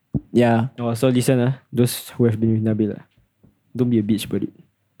 but yeah. Oh, so listen, those who have been with Nabil, don't be a bitch about it.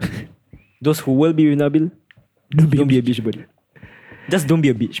 Those who will be with Nabil, don't be a bitch about it. Just don't be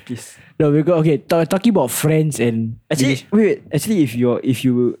a bitch, please. No, because okay, talking about friends and actually, wait. Actually, if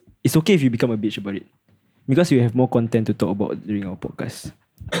you, it's okay if you become a bitch about it, because you have more content to talk about during our podcast.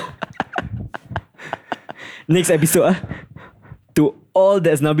 Next episode, to all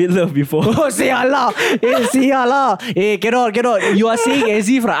that's Nabil loved before. Oh, say Allah. Cannot. You are saying as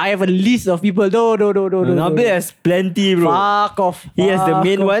if I have a list of people. No. Nabil has plenty, bro. Fuck off. He has the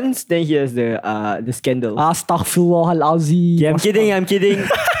main ones, then he has the scandal. Astaghfirullahalazim. Okay, I'm kidding.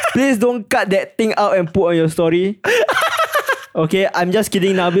 Please don't cut that thing out and put on your story. Okay, I'm just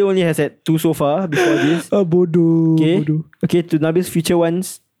kidding. Nabil only has had 2 so far before this. Bodoh. Okay, to Nabil's future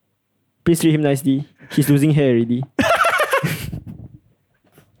ones, please treat him nicely. He's losing hair already.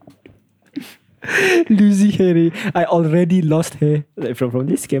 Losing hair. I already lost hair. Like from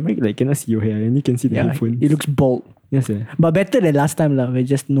this camera, like cannot see your hair and you can see the headphones. It looks bald. Yes, sir. But better than last time lah, where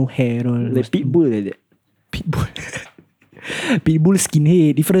just no hair or like Pitbull like that. Pitbull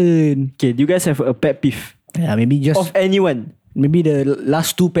skinhead, different. Okay, do you guys have a pet peeve? Yeah, maybe just of anyone. Maybe the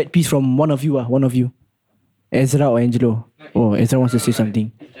last 2 pet peeves from one of you. Ezra or Angelo. Oh, Ezra wants to say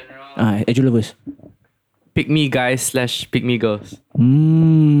something. Angelo first. Pick me guys / pick me girls.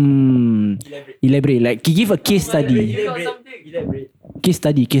 Elaborate. Like give a case study. Elaborate.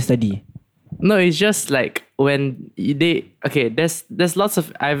 Case study. No, it's just like when there's lots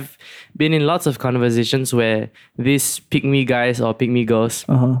of, I've been in lots of conversations where these pick me guys or pick me girls,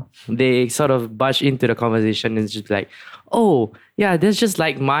 they sort of barge into the conversation and it's just like, oh yeah, that's just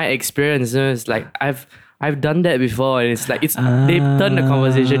like my experience. You know, it's like I've done that before, and it's like they've turned the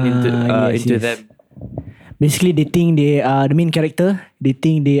conversation into them. Basically, they think they are the main character. They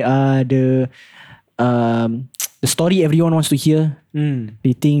think they are the story everyone wants to hear.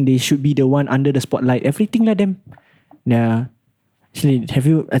 They think they should be the one under the spotlight. Everything like them. Yeah. Actually,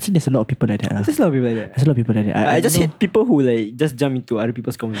 there's a lot of people like that. There's a lot of people like that. I just hate people who like just jump into other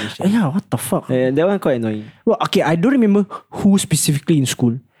people's conversation. Yeah, what the fuck? That one quite annoying. Well, okay, I don't remember who specifically in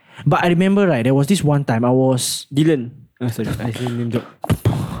school, but I remember there was this one time I was Dylan. Oh, sorry, I didn't name drop.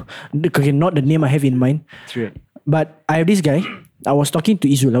 Okay, not the name I have in mind. That's right. But I have this guy. I was talking to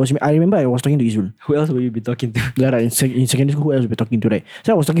Izul. I remember I was talking to Izul. Who else will you be talking to? Yeah, right. In secondary school, who else will be talking to, right?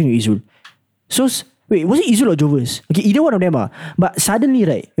 So I was talking to Izul. So wait, was it Izul or Jovers? Okay, either one of them. But suddenly,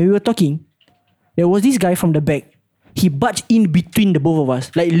 right, when we were talking, there was this guy from the back. He barged in between the both of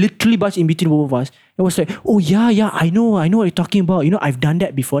us. Like literally barged in between both of us. It was like, oh yeah, I know what you're talking about. You know, I've done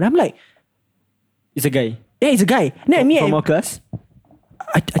that before. And I'm like, it's a guy. Yeah, it's a guy. From our class?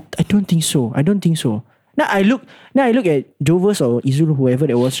 I don't think so. Now I look at Jovers or Izul, whoever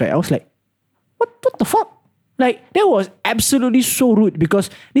that was, right? I was like, what the fuck? Like, that was absolutely so rude because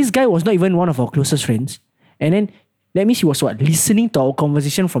this guy was not even one of our closest friends. And then that means he was listening to our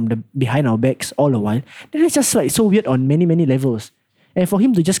conversation from the behind our backs all the while. That is just like so weird on many, many levels. And for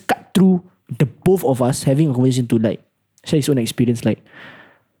him to just cut through the both of us having a conversation to like share his own experience, like,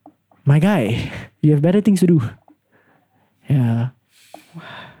 my guy, you have better things to do. Yeah.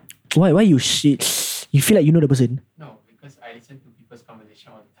 Why you shit? You feel like you know the person? No, because I listen to people's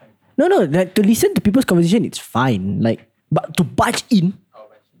conversation all the time. No, like, to listen to people's conversation, it's fine. Like, but to barge in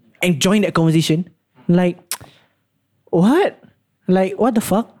and join that conversation, like, what? Like, what the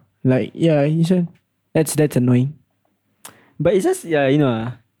fuck? Like, yeah, you said that's annoying. But it's just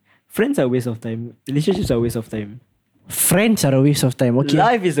friends are a waste of time. Relationships are a waste of time. Friends are a waste of time. Okay.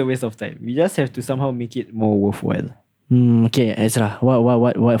 Life is a waste of time. We just have to somehow make it more worthwhile. Okay, Ezra,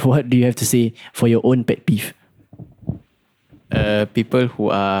 what do you have to say for your own pet peeve? People who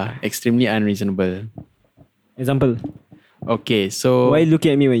are extremely unreasonable. Example. Okay, so why are you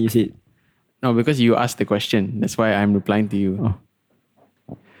looking at me when you say it? No, because you asked the question. That's why I'm replying to you. Oh.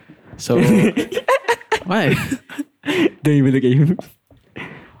 So why? Don't even look at him.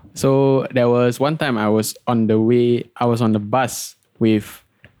 So there was one time I was on the bus with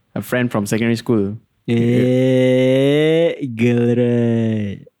a friend from secondary school. Girl,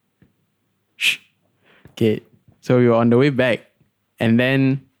 right? Okay, so we were on the way back, and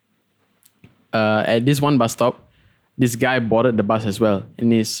then at this one bus stop, this guy boarded the bus as well,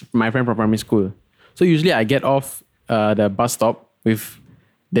 and he's my friend from primary school. So usually I get off the bus stop with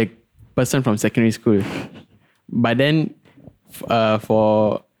the person from secondary school, but then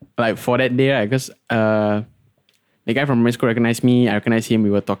for that day, right, because the guy from primary school recognized me, I recognized him,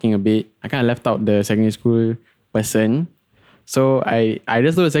 we were talking a bit. I kind of left out the secondary school person. So I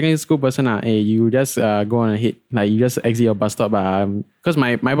just told the secondary school person, hey, you just go on ahead. Like, you just exit your bus stop. Because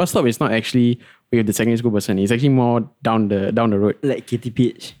my bus stop is not actually with the secondary school person. It's actually more down the road. Like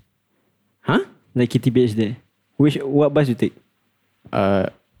KTPH. Huh? Like KTPH there. What bus you take?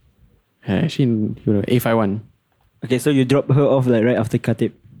 Actually, A51. Okay, so you drop her off like right after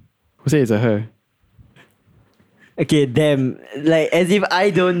Khatib. Who said it's a her? Okay, damn. Like as if I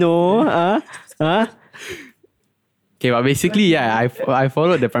don't know. Okay, but basically, yeah, I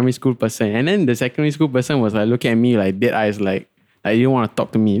followed the primary school person, and then the secondary school person was like looking at me like dead eyes, like you didn't want to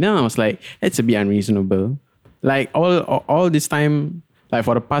talk to me. Then I was like, that's a bit unreasonable. Like all this time, like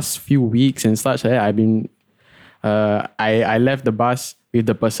for the past few weeks and such, I've been, I left the bus with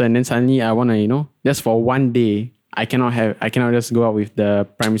the person. Then suddenly I wanna, just for one day, I cannot just go out with the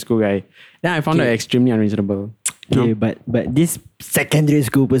primary school guy. Then I found that extremely unreasonable. Okay, but this secondary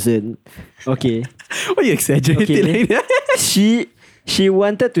school person, okay. Why you exaggerating like that? She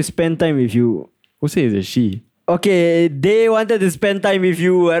wanted to spend time with you. Who says it's a she? Okay, they wanted to spend time with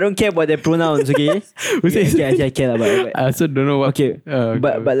you. I don't care about their pronouns, okay? Who says I care about it. I also don't know what. Okay,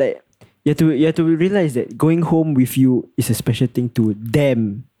 but like you have to realize that going home with you is a special thing to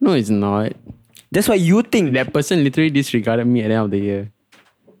them. No, it's not. That's what you think. That person literally disregarded me at the end of the year.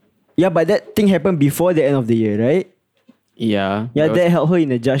 Yeah, but that thing happened before the end of the year, right? Yeah. Yeah, that helped her in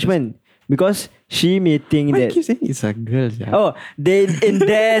the judgment. Because she may think Why that... you keep saying it's a girl? Yeah. Oh, they in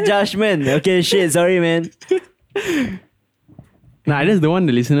their judgment. Okay, shit, sorry, man. Nah, I just don't want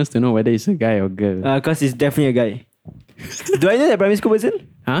the listeners to know whether it's a guy or girl. Because it's definitely a guy. Do I know that primary school person?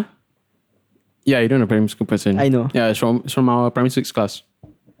 Huh? Yeah, you don't know primary school person. I know. Yeah, it's from our primary 6 class.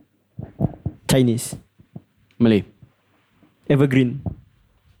 Chinese. Malay. Evergreen.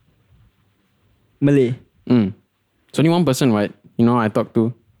 Malay. It's only one person, right? I talked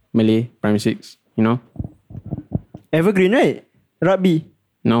to. Malay, primary 6. Evergreen, right? Rugby.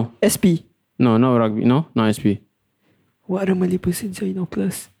 No. SP. No, not rugby. No, not SP. What other Malay persons are in our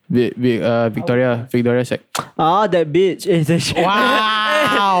class? Victoria Sec. That bitch.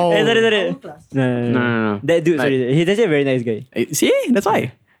 Wow. Sorry. No. That dude, sorry. He's actually a very nice guy. See? That's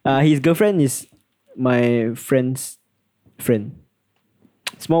why. His girlfriend is my friend's friend.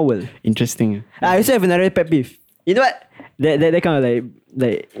 Small world. Interesting. I also have another pet peeve. You know what? That kind of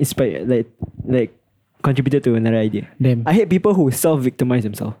like inspired, like contributed to another idea. Damn. I hate people who self-victimize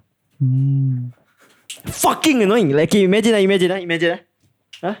themselves. Fucking annoying. Like, okay, imagine.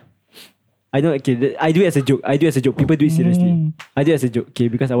 Huh? I know. Okay, I do it as a joke. People do it seriously. I do it as a joke. Okay,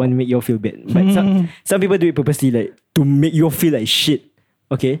 because I want to make you all feel bad. But some people do it purposely, like to make you all feel like shit.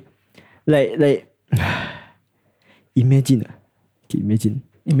 Okay, like imagine. Okay,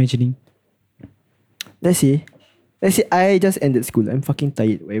 Imagining. Let's say I just ended school. I'm fucking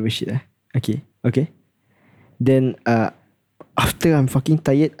tired, whatever shit. Okay. Then after I'm fucking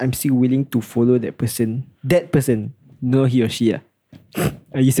tired, I'm still willing to follow that person. No, he or she.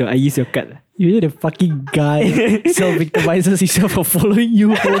 I use your card. You're the fucking guy self-victimizes himself for following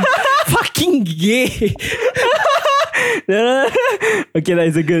you home. Fucking gay. No. Okay,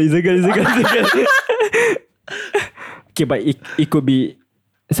 it's a girl. Okay, but it could be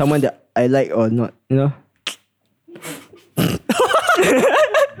someone that I like or not, You're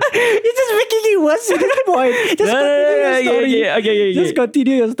just making it worse at this point. Just continue your story. Okay. Just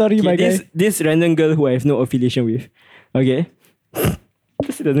continue your story, my guy. This random girl who I have no affiliation with. Okay.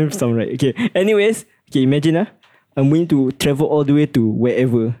 This doesn't sound right. Okay. Anyways, okay, imagine I'm willing to travel all the way to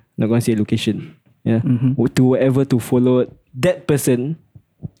wherever. Not gonna say location. Yeah. To wherever to follow that person.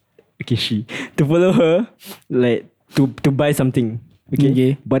 Okay, to follow her, like to buy something.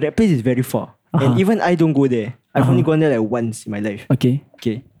 Okay. But that place is very far. And even I don't go there. I've only gone there like once in my life. Okay.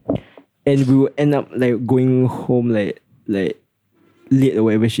 And we will end up like going home like late or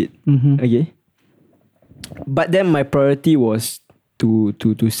whatever shit. Okay. But then my priority was to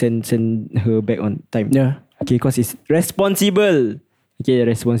send her back on time. Yeah. Okay, because it's responsible. Okay,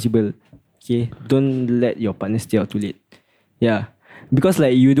 responsible. Okay, don't let your partner stay out too late. Yeah. Because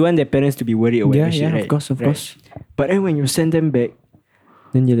like you don't want their parents to be worried or whatever shit, right? Of course. But then when you send them back,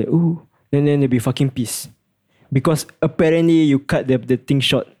 then you're like, oh, then they'll be fucking pissed. Because apparently you cut the thing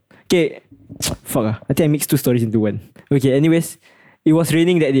short. Okay, fuck. I think I mixed two stories into one. Okay, anyways, it was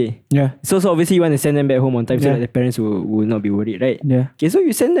raining that day. Yeah. So obviously you want to send them back home on time so that the parents will not be worried, right? Yeah. Okay, so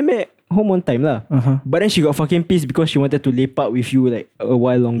you send them back home on time lah. But then she got fucking pissed because she wanted to lepak with you like a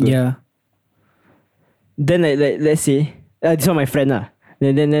while longer. Yeah. Then like let's say this one my friend lah.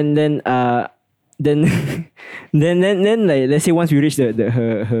 Then like let's say once we reach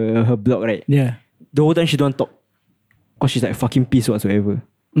her block, right? Yeah. The whole time she don't talk. Cause she's like fucking pissed whatsoever.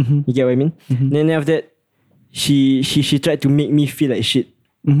 You get what I mean? Then after that, she tried to make me feel like shit.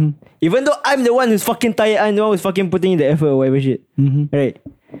 Even though I'm the one who's fucking tired, I'm the one who's fucking putting in the effort or whatever shit. Right?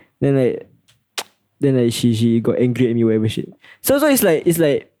 Then like she got angry at me whatever shit. So it's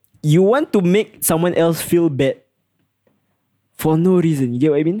like you want to make someone else feel bad for no reason. You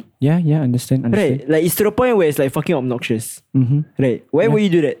get what I mean? Yeah, understand. Right? Like it's to the point where it's like fucking obnoxious. Right? Why would you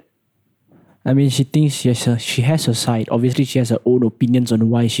do that? I mean, she thinks she has her side. Obviously, she has her own opinions on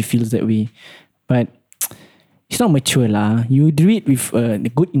why she feels that way. But it's not mature lah. You do it with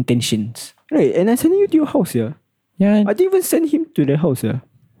the good intentions. Right? And I'm sending you to your house, yeah. Yeah. I didn't even send him to the house, yeah.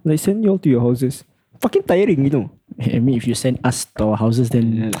 Like send you all to your houses. Fucking tiring, you know. I mean, if you send us to our houses,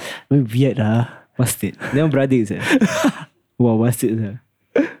 then very weird lah. Bastard. They are brothers, eh. Wow, bastard.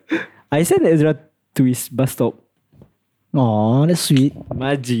 I sent Ezra to his bus stop. Oh, that's sweet.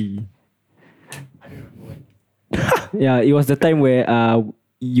 Maji. Yeah, it was the time where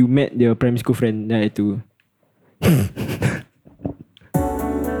you met your primary school friend. Then I had to.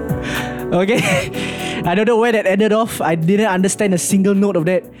 Okay. I don't know where that ended off. I didn't understand a single note of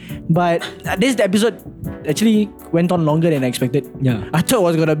that. But this episode actually went on longer than I expected. Yeah. I thought it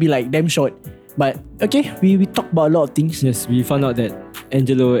was gonna be like damn short. But okay, we talked about a lot of things. Yes, we found out that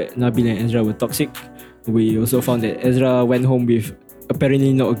Angelo, Nabil and Ezra were toxic. We also found that Ezra went home with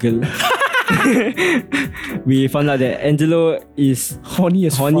apparently not a girl. We found out that Angelo is Horny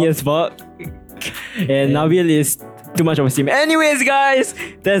as fuck. And Nabil is too much of a sim. Anyways, guys,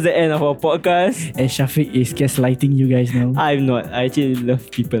 that's the end of our podcast. And Shafiq is gaslighting you guys now. I'm not. I actually love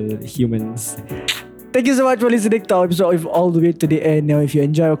people, humans. Thank you so much for listening to our episode all the way to the end. Now, if you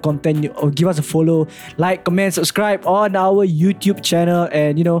enjoy our content, give us a follow, like, comment, subscribe on our YouTube channel,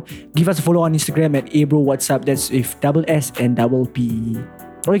 and give us a follow on Instagram at Wassupp. That's with double S and double P.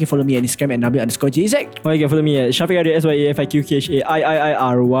 Or you can follow me on Instagram at Nabil_JZek. Or you can follow me at Shafiq SYAFIQKHAIIRY.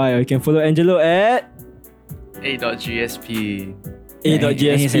 Or you can follow Angelo at A.GSP.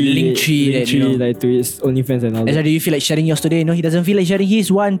 A.GSP. He's a Linktree like to his OnlyFans and all that. Do you feel like sharing yours today? No, he doesn't feel like sharing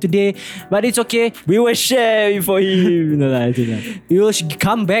his one today, but it's okay. We will share it for him. No, I think not. We will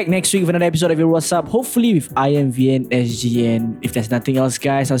come back next week with another episode of your Wassupp. Hopefully with IMVN, SGN. If there's nothing else,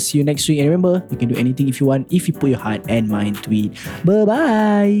 guys, I'll see you next week. And remember, you can do anything if you want, if you put your heart and mind to it.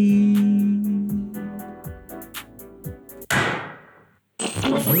 Bye-bye.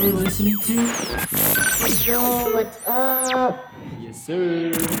 You're listening to Yo, what's up? Yes,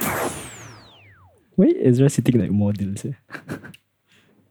 sir. Why is Ezra sitting like models?